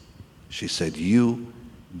fingers. She said, you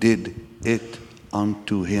did it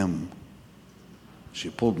unto him. She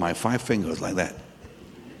pulled my 5 fingers like that.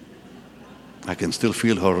 I can still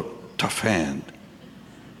feel her tough hand.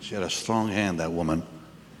 She had a strong hand, that woman.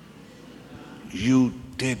 You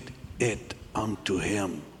did it unto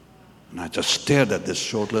him. And I just stared at this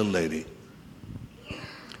short little lady.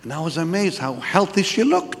 And I was amazed how healthy she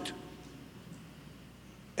looked.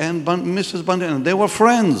 And Mrs. Bundy, and they were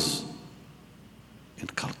friends in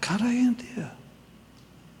Calcutta, India.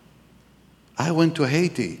 I went to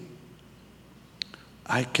Haiti.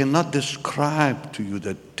 I cannot describe to you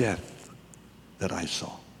the death that I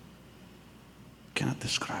saw. Cannot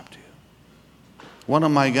describe to you. One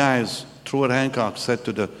of my guys, Truett Hancock, said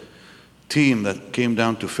to the team that came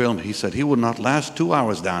down to film, he said he would not last 2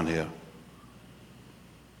 hours down here.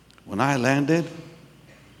 When I landed,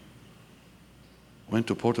 went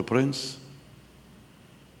to Port-au-Prince,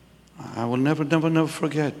 I will never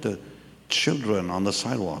forget the children on the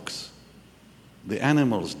sidewalks, the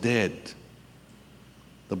animals dead,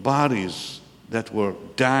 the bodies that were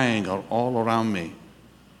dying are all around me.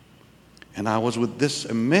 And I was with this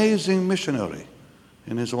amazing missionary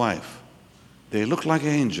and his wife. They looked like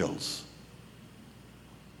angels.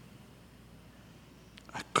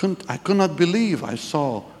 I could not believe I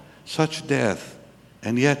saw such death,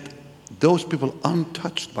 and yet those people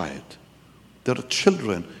untouched by it. Their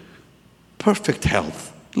children, perfect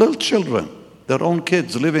health, little children, their own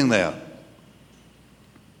kids living there.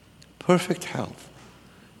 Perfect health.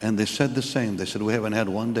 And they said the same. They said, we haven't had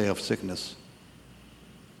one day of sickness.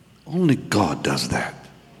 Only God does that.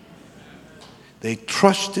 They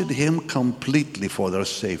trusted him completely for their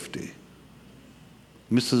safety.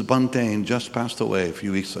 Mrs. Buntain just passed away a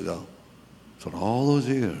few weeks ago. For all those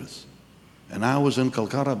years. And I was in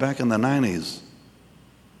Calcutta back in the 90s.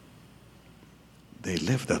 They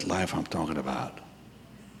lived that life I'm talking about.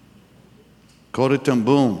 Corrie ten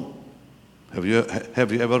Boom. Have you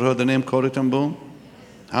ever heard the name Corrie ten Boom?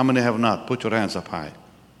 How many have not? Put your hands up high.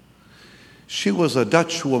 She was a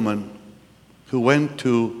Dutch woman who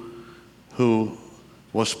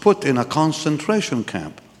was put in a concentration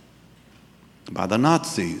camp by the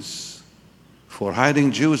Nazis for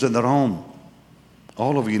hiding Jews in their home.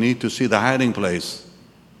 All of you need to see the hiding place,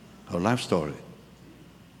 her life story.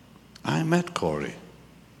 I met Corrie.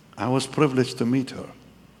 I was privileged to meet her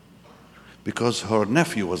because her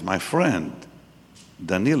nephew was my friend.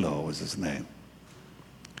 Danilo was his name.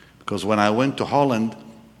 Because when I went to Holland,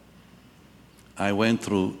 I went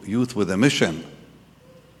through Youth with a Mission,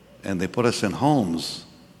 and they put us in homes.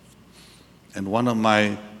 And one of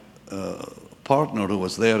my partner who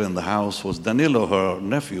was there in the house was Danilo, her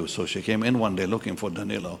nephew. So she came in one day looking for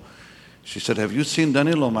Danilo. She said, have you seen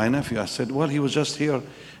Danilo, my nephew? I said, well, he was just here.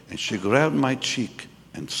 And she grabbed my cheek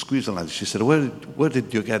and squeezed it. She said, where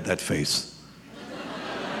did you get that face?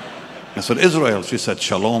 I said, Israel. She said,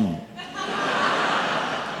 Shalom.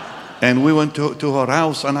 And we went to her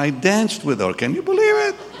house, and I danced with her. Can you believe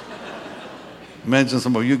it? Imagine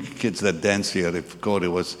some of you kids that dance here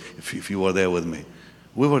if you were there with me.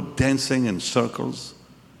 We were dancing in circles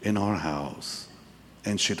in our house.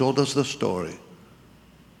 And she told us the story.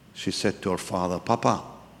 She said to her father, Papa,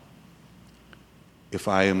 if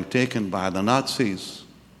I am taken by the Nazis,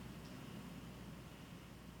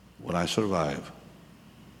 will I survive?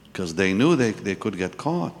 Because they knew they could get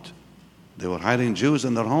caught. They were hiding Jews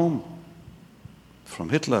in their home from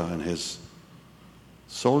Hitler and his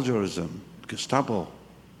soldiers and Gestapo.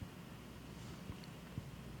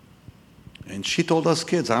 And she told us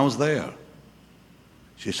kids, I was there.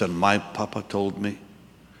 She said, my papa told me,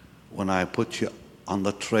 when I put you on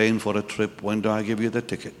the train for a trip, when do I give you the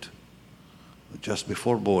ticket? Just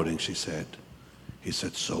before boarding, she said. He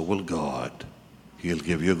said, so will God. He'll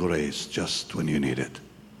give you grace just when you need it.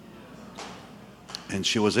 And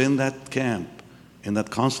she was in that camp, in that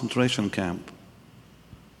concentration camp.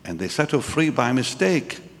 And they set her free by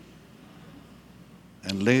mistake.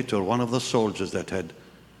 And later, one of the soldiers that had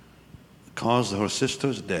caused her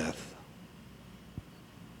sister's death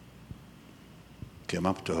came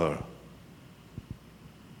up to her.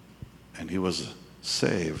 And he was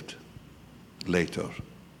saved later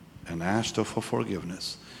and asked her for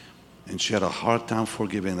forgiveness. And she had a hard time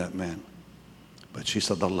forgiving that man. But she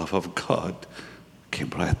said the love of God came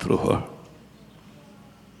right through her.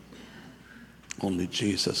 Only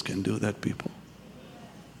Jesus can do that, people.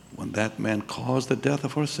 When that man caused the death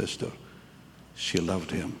of her sister, she loved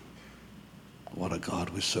him. What a God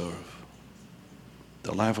we serve.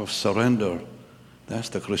 The life of surrender, that's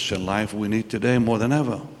the Christian life we need today more than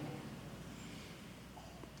ever.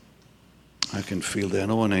 I can feel the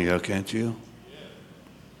anointing here, can't you?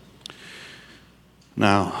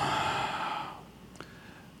 Now,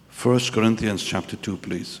 1 Corinthians chapter 2,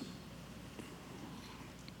 please.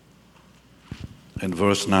 In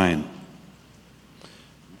verse 9.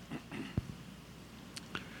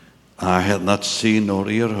 eye hath not seen nor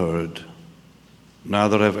ear heard,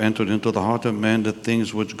 neither have entered into the heart of man the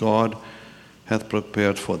things which God hath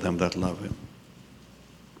prepared for them that love him.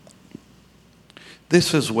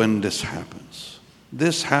 This is when this happens.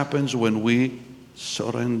 This happens when we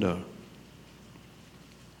surrender.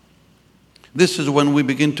 This is when we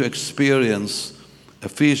begin to experience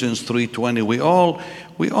Ephesians 3:20.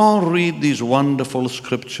 We all read these wonderful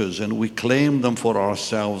scriptures and we claim them for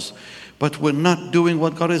ourselves, but we're not doing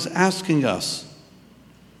what God is asking us.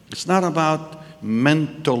 It's not about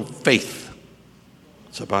mental faith.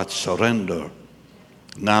 It's about surrender.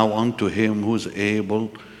 Now unto him who's able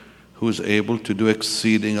to do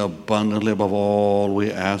exceeding abundantly above all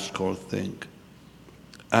we ask or think,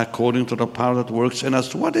 according to the power that works in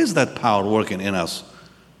us. What is that power working in us?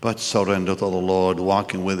 But surrender to the Lord,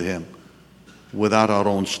 walking with him without our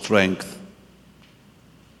own strength.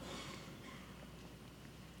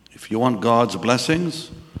 If you want God's blessings,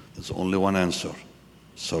 there's only one answer: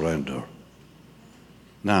 surrender.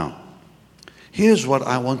 Now, here's what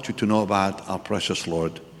I want you to know about our precious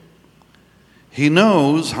Lord. He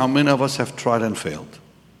knows how many of us have tried and failed.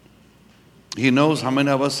 He knows how many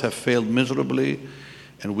of us have failed miserably,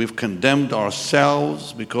 and we've condemned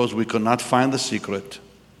ourselves because we could not find the secret.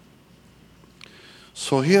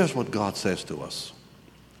 So here's what God says to us.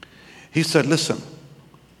 He said, listen,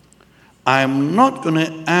 I'm not going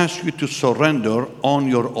to ask you to surrender on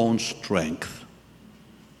your own strength,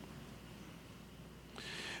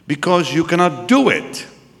 because you cannot do it.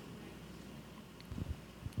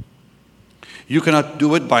 You cannot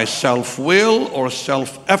do it by self-will or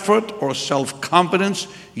self-effort or self-confidence.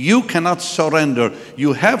 You cannot surrender.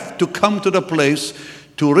 You have to come to the place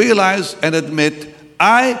to realize and admit,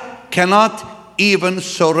 I cannot even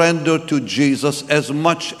surrender to Jesus as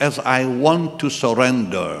much as I want to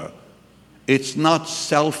surrender. It's not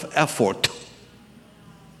self-effort.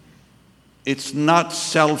 It's not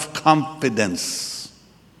self-confidence.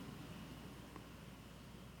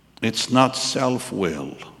 It's not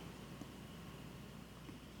self-will.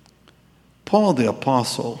 Paul the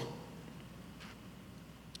Apostle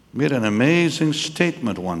made an amazing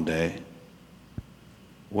statement one day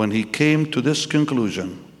when he came to this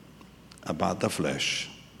conclusion about the flesh.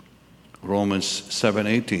 Romans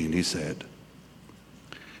 7:18, he said,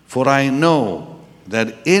 for I know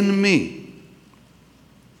that in me,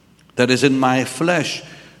 that is in my flesh,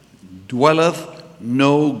 dwelleth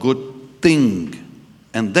no good thing.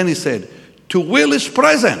 And then he said, to will is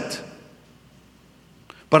present,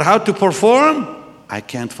 but how to perform, I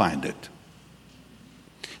can't find it.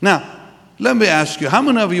 Now, let me ask you, how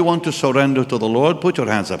many of you want to surrender to the Lord? Put your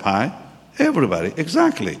hands up high. Everybody,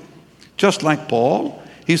 exactly. Just like Paul,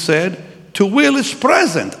 he said, to will is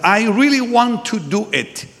present. I really want to do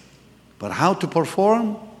it. But how to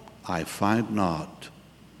perform, I find not.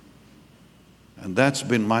 And that's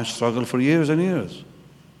been my struggle for years and years.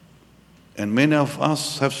 And many of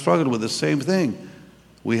us have struggled with the same thing.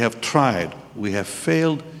 We have tried, we have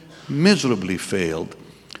failed, miserably failed,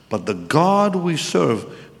 but the God we serve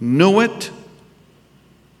knew it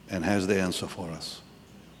and has the answer for us.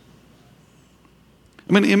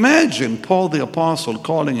 I mean, imagine Paul the Apostle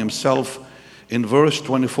calling himself in verse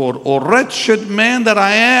 24, "O wretched man that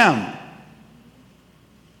I am,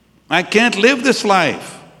 I can't live this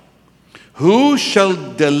life. Who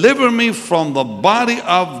shall deliver me from the body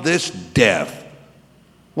of this death?"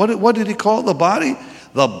 What did he call the body?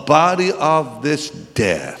 The body of this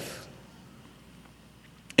death.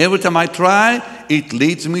 Every time I try, it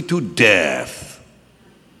leads me to death.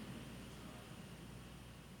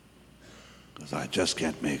 Because I just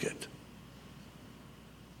can't make it.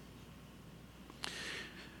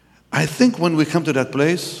 I think when we come to that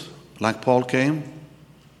place, like Paul came,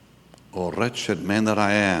 "O wretched man that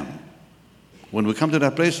I am," when we come to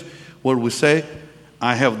that place where we say,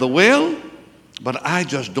 I have the will, but I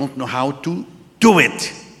just don't know how to do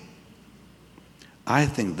it, I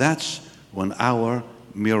think that's when our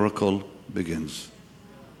miracle begins.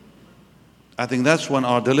 I think that's when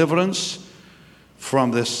our deliverance from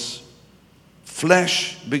this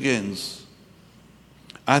flesh begins.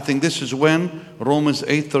 I think this is when Romans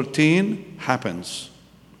 8:13 happens.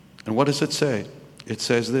 And what does it say? It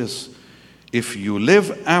says this: if you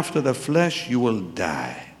live after the flesh, you will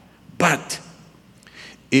die. But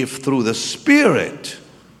if through the Spirit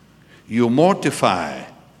you mortify,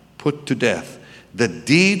 put to death, the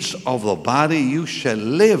deeds of the body, you shall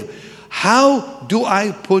live. How do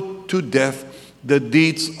I put to death the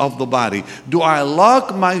deeds of the body? Do I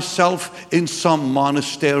lock myself in some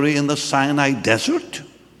monastery in the Sinai desert?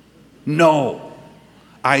 No.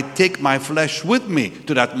 I take my flesh with me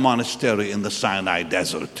to that monastery in the Sinai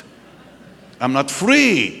desert. I'm not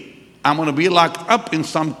free. I'm going to be locked up in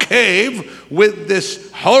some cave with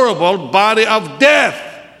this horrible body of death.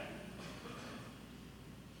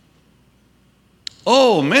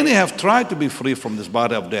 Oh, many have tried to be free from this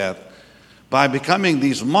body of death by becoming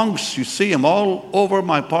these monks. You see them all over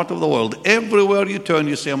my part of the world. Everywhere you turn,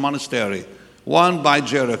 you see a monastery. One by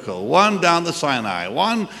Jericho, one down the Sinai,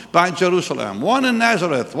 one by Jerusalem, one in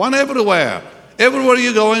Nazareth, one everywhere. Everywhere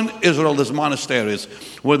you go in Israel, there's monasteries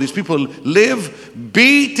where these people live,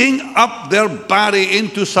 beating up their body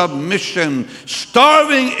into submission,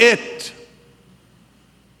 starving it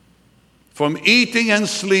from eating and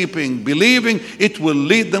sleeping, believing it will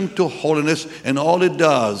lead them to holiness, and all it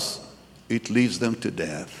does, it leads them to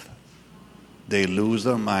death. They lose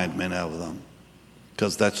their mind, many of them,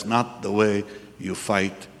 because that's not the way you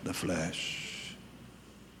fight the flesh.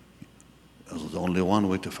 There's only one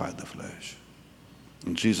way to fight the flesh.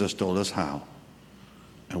 And Jesus told us how.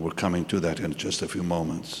 And we're coming to that in just a few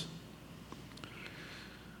moments.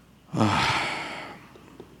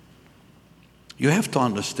 You have to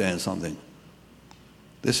understand something.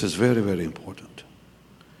 This is very, very important.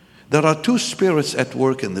 There are two spirits at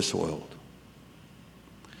work in this world.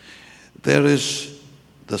 There is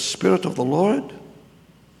the Spirit of the Lord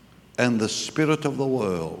and the spirit of the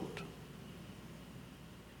world.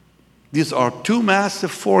 These are two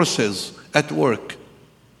massive forces at work.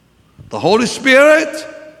 The Holy Spirit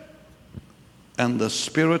and the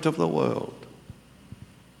spirit of the world.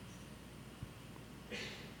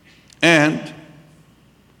 And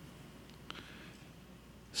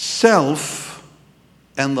self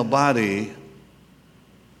and the body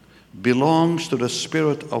belongs to the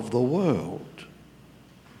spirit of the world.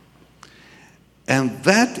 And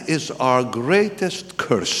that is our greatest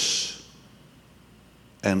curse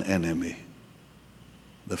and enemy,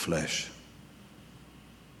 the flesh.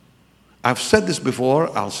 I've said this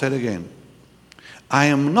before, I'll say it again. I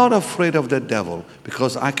am not afraid of the devil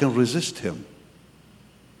because I can resist him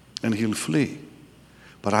and he'll flee.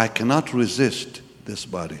 But I cannot resist this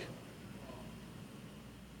body.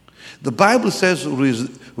 The Bible says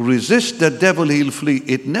resist the devil, he'll flee.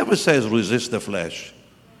 It never says resist the flesh.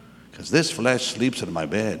 Because this flesh sleeps in my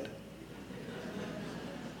bed.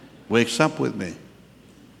 Wakes up with me.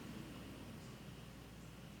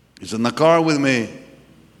 He's in the car with me.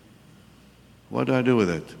 What do I do with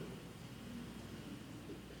it?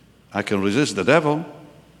 I can resist the devil.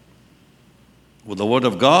 With the word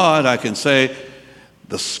of God, I can say,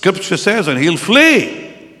 the scripture says, and he'll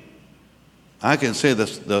flee. I can say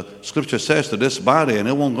the scripture says to this body, and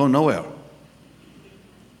it won't go nowhere.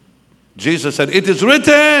 Jesus said, it is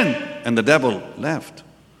written, and the devil left.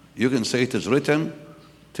 You can say it is written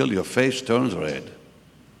till your face turns red,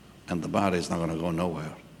 and the body is not going to go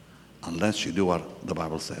nowhere unless you do what the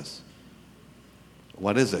Bible says.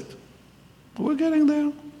 What is it? We're getting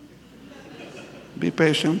there. Be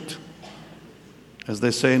patient. As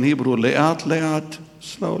they say in Hebrew, le'at,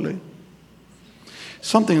 slowly.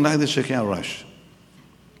 Something like this you can't rush.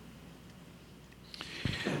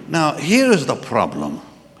 Now, here is the problem.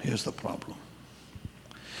 Here's the problem.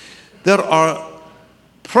 There are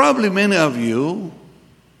probably many of you,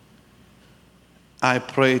 I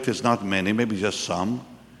pray it is not many, maybe just some,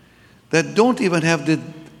 that don't even have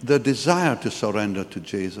the desire to surrender to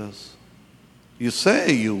Jesus. You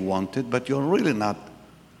say you want it, but you're really not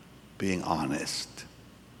being honest.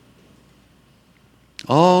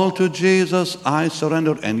 All to Jesus I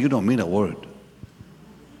surrender, and you don't mean a word.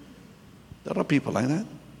 There are people like that.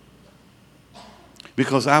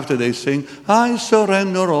 Because after they sing, I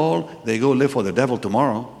surrender all, they go live for the devil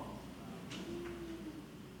tomorrow.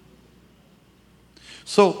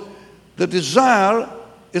 So the desire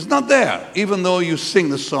is not there. Even though you sing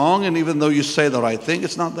the song and even though you say the right thing,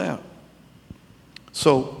 it's not there.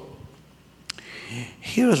 So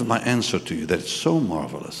here is my answer to you that is so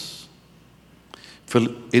marvelous.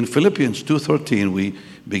 In Philippians 2:13, we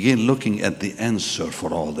begin looking at the answer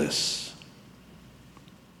for all this.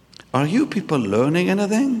 Are you people learning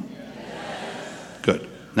anything? Yes. Good.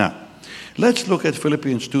 Now, let's look at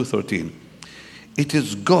Philippians 2:13. It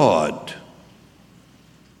is God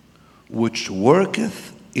which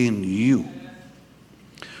worketh in you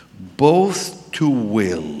both to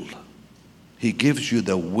will. He gives you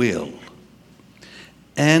the will.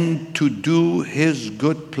 And to do his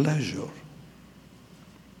good pleasure.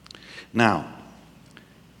 Now,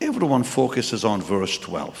 everyone focuses on verse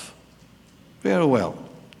 12. Very well.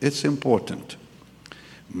 It's important.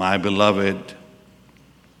 My beloved,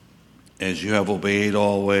 as you have obeyed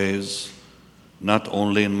always, not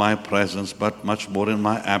only in my presence, but much more in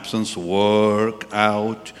my absence, work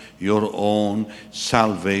out your own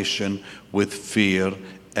salvation with fear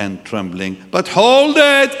and trembling. But hold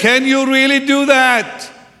it, can you really do that?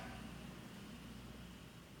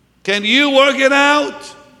 Can you work it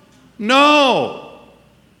out? No.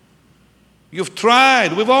 You've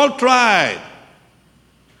tried, we've all tried.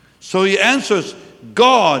 So he answers,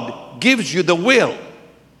 God gives you the will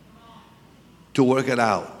to work it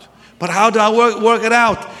out. But how do I work it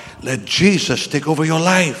out? Let Jesus take over your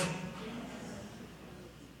life.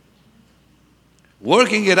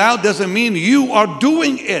 Working it out doesn't mean you are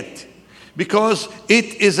doing it, because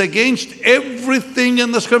it is against everything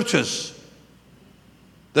in the scriptures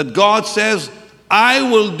that God says, I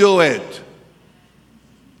will do it.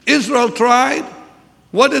 Israel tried.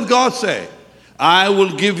 What did God say? I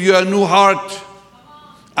will give you a new heart.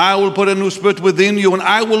 I will put a new spirit within you, and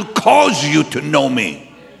I will cause you to know me.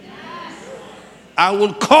 I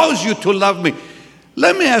will cause you to love me.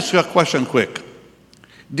 Let me ask you a question quick.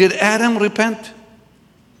 Did Adam repent?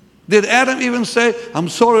 Did Adam even say, I'm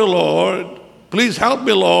sorry, Lord. Please help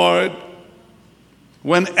me, Lord.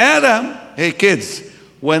 When Adam, hey kids,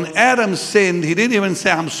 when Adam sinned, he didn't even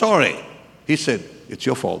say, I'm sorry. He said, it's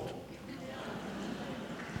your fault.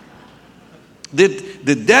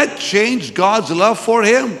 Did that change God's love for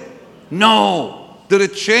him? No. Did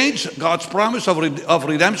it change God's promise of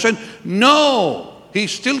redemption? No. He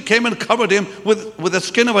still came and covered him with the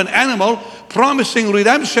skin of an animal, promising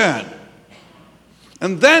redemption.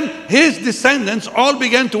 And then his descendants all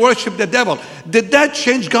began to worship the devil. Did that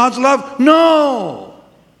change God's love? No.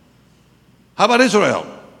 How about Israel?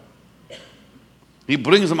 He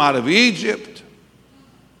brings them out of Egypt,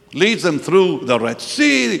 leads them through the Red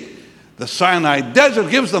Sea, the Sinai desert,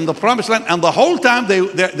 gives them the promised land, and the whole time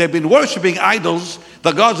they've been worshiping idols,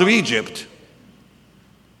 the gods of Egypt,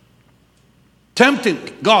 tempting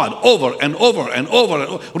God over and over and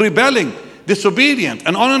over, rebelling, disobedient,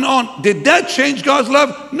 and on and on. Did that change God's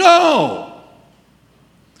love? No.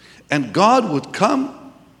 And God would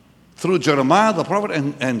come through Jeremiah the prophet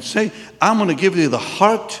and say, I'm going to give you the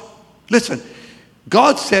heart. Listen,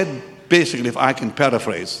 God said, basically, if I can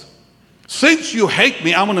paraphrase, since you hate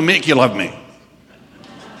me, I'm going to make you love me.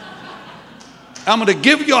 I'm going to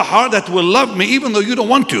give you a heart that will love me even though you don't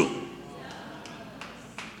want to.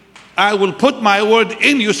 I will put my word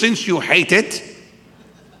in you since you hate it.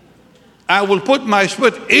 I will put my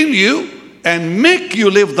spirit in you and make you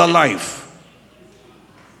live the life.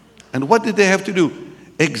 And what did they have to do?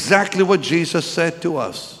 Exactly what Jesus said to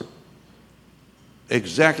us.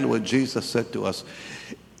 Exactly what Jesus said to us.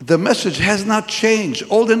 The message has not changed.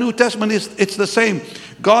 All the New Testament it's the same.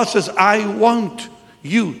 God says, I want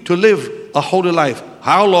you to live a holy life.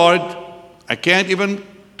 How, Lord? I can't even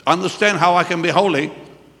understand how I can be holy.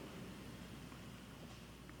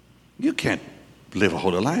 You can't live a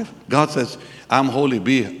holy life. God says, I'm holy,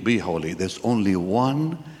 be holy. There's only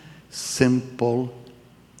one simple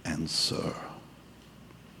answer.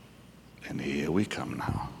 And here we come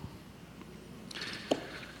now.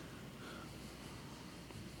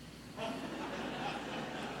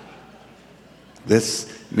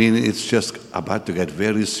 This meaning it's just about to get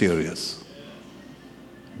very serious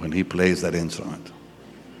when he plays that instrument.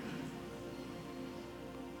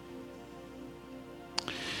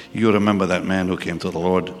 You remember that man who came to the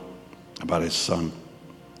Lord about his son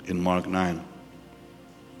in Mark 9.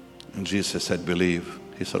 And Jesus said, believe.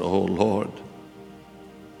 He said, oh Lord,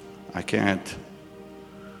 I can't.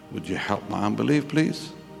 Would you help my unbelief,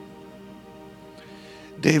 please?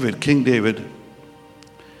 David, King David,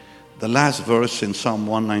 the last verse in Psalm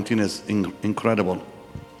 119 is incredible.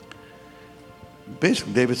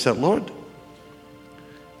 Basically, David said, Lord,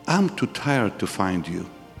 I'm too tired to find you.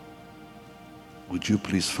 Would you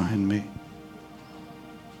please find me?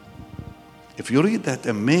 If you read that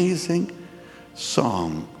amazing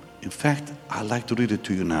song, in fact, I'd like to read it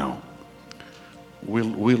to you now.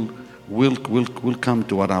 We'll come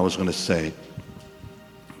to what I was going to say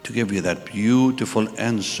to give you that beautiful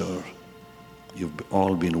answer you've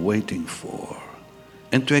all been waiting for,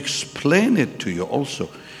 and to explain it to you also,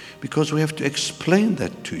 because we have to explain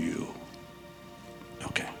that to you.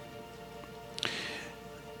 Okay.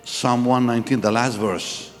 Psalm 119, the last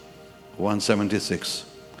verse, 176.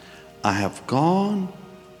 I have gone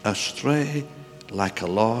astray like a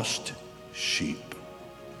lost sheep.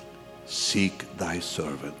 Seek thy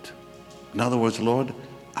servant. In other words, Lord,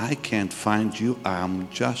 I can't find you. I'm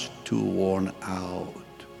just too worn out.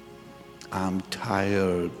 I'm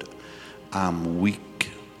tired. I'm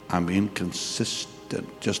weak. I'm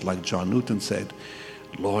inconsistent. Just like John Newton said,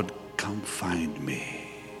 Lord, come find me.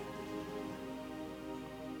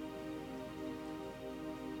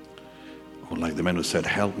 Or like the man who said,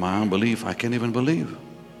 help my unbelief. I can't even believe.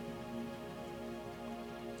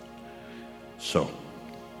 So,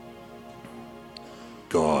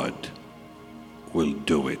 will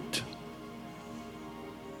do it.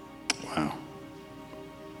 Wow.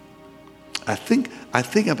 I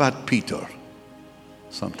think about Peter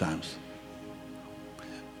sometimes.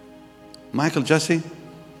 Michael, Jesse,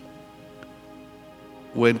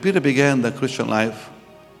 when Peter began the Christian life,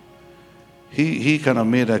 he kind of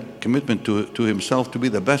made a commitment to himself to be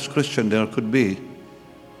the best Christian there could be.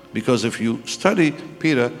 Because if you study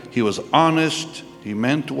Peter, he was honest, he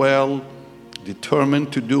meant well,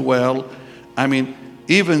 determined to do well. I mean,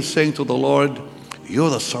 even saying to the Lord, "You're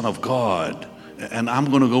the Son of God, and I'm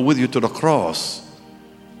going to go with you to the cross."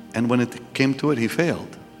 And when it came to it, he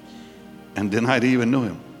failed and denied he even knew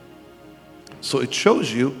him. So it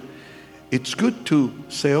shows you, it's good to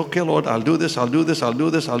say, "Okay, Lord, I'll do this, I'll do this, I'll do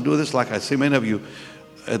this, I'll do this." Like I see many of you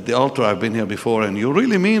at the altar, I've been here before, and you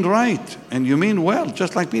really mean right, and you mean well,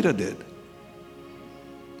 just like Peter did.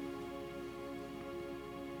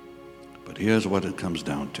 But here's what it comes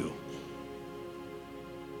down to.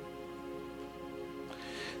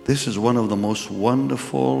 This is one of the most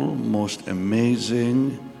wonderful, most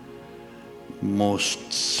amazing,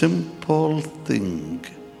 most simple thing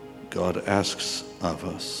God asks of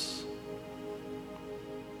us.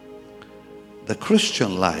 The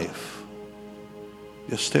Christian life,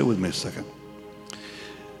 just stay with me a second.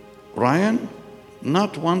 Ryan,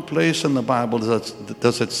 not one place in the Bible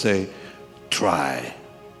does it say, try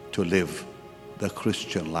to live the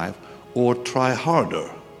Christian life or try harder.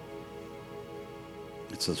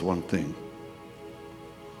 It says one thing.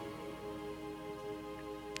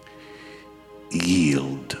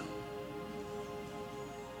 Yield.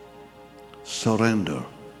 Surrender.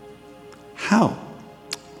 How?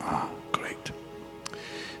 Great.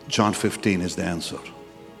 John 15 is the answer.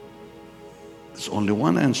 There's only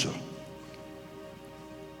one answer.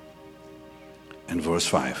 In verse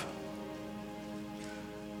 5.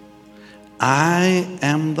 I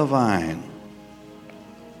am the vine.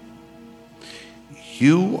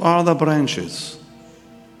 You are the branches.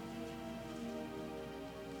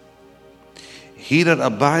 He that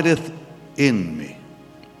abideth in me,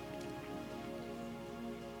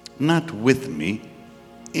 not with me,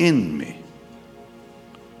 in me,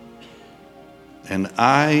 and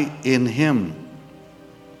I in him,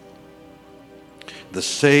 the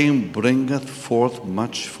same bringeth forth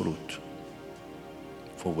much fruit.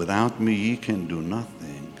 For without me ye can do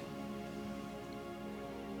nothing.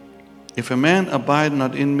 If a man abide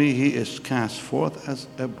not in me, he is cast forth as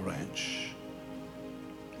a branch,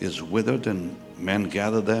 is withered, and men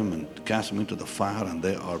gather them and cast them into the fire, and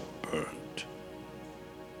they are burned.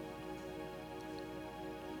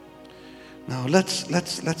 Now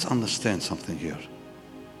let's understand something here.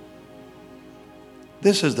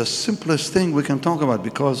 This is the simplest thing we can talk about,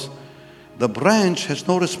 because the branch has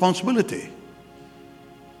no responsibility.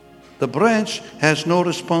 The branch has no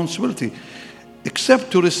responsibility except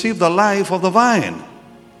to receive the life of the vine.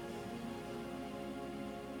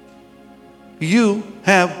 You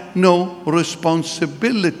have no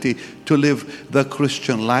responsibility to live the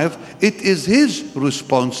Christian life. It is His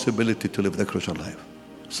responsibility to live the Christian life.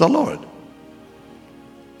 It's the Lord.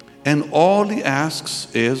 And all He asks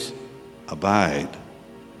is abide,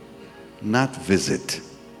 not visit.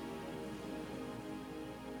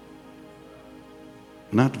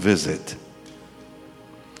 Not visit.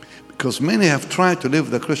 Because many have tried to live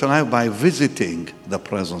the Christian life by visiting the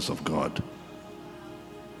presence of God,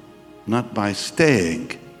 not by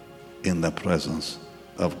staying in the presence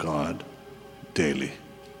of God daily.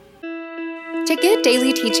 To get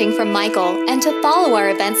daily teaching from Michael and to follow our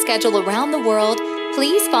event schedule around the world,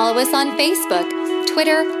 please follow us on Facebook,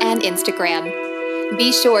 Twitter, and Instagram.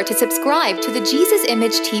 Be sure to subscribe to the Jesus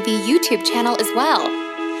Image TV YouTube channel as well.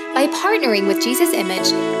 By partnering with Jesus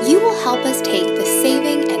Image, you will help us take the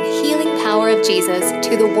saving and healing power of Jesus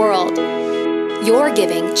to the world. Your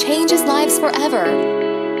giving changes lives forever.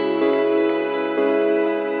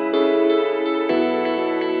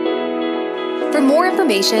 For more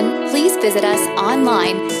information, please visit us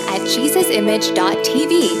online at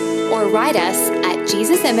jesusimage.tv or write us at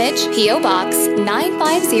Jesus Image, P.O. Box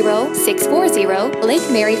 950640, Lake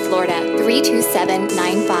Mary, Florida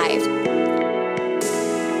 32795.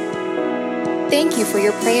 Thank you for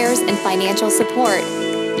your prayers and financial support.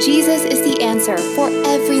 Jesus is the answer for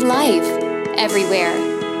every life, everywhere.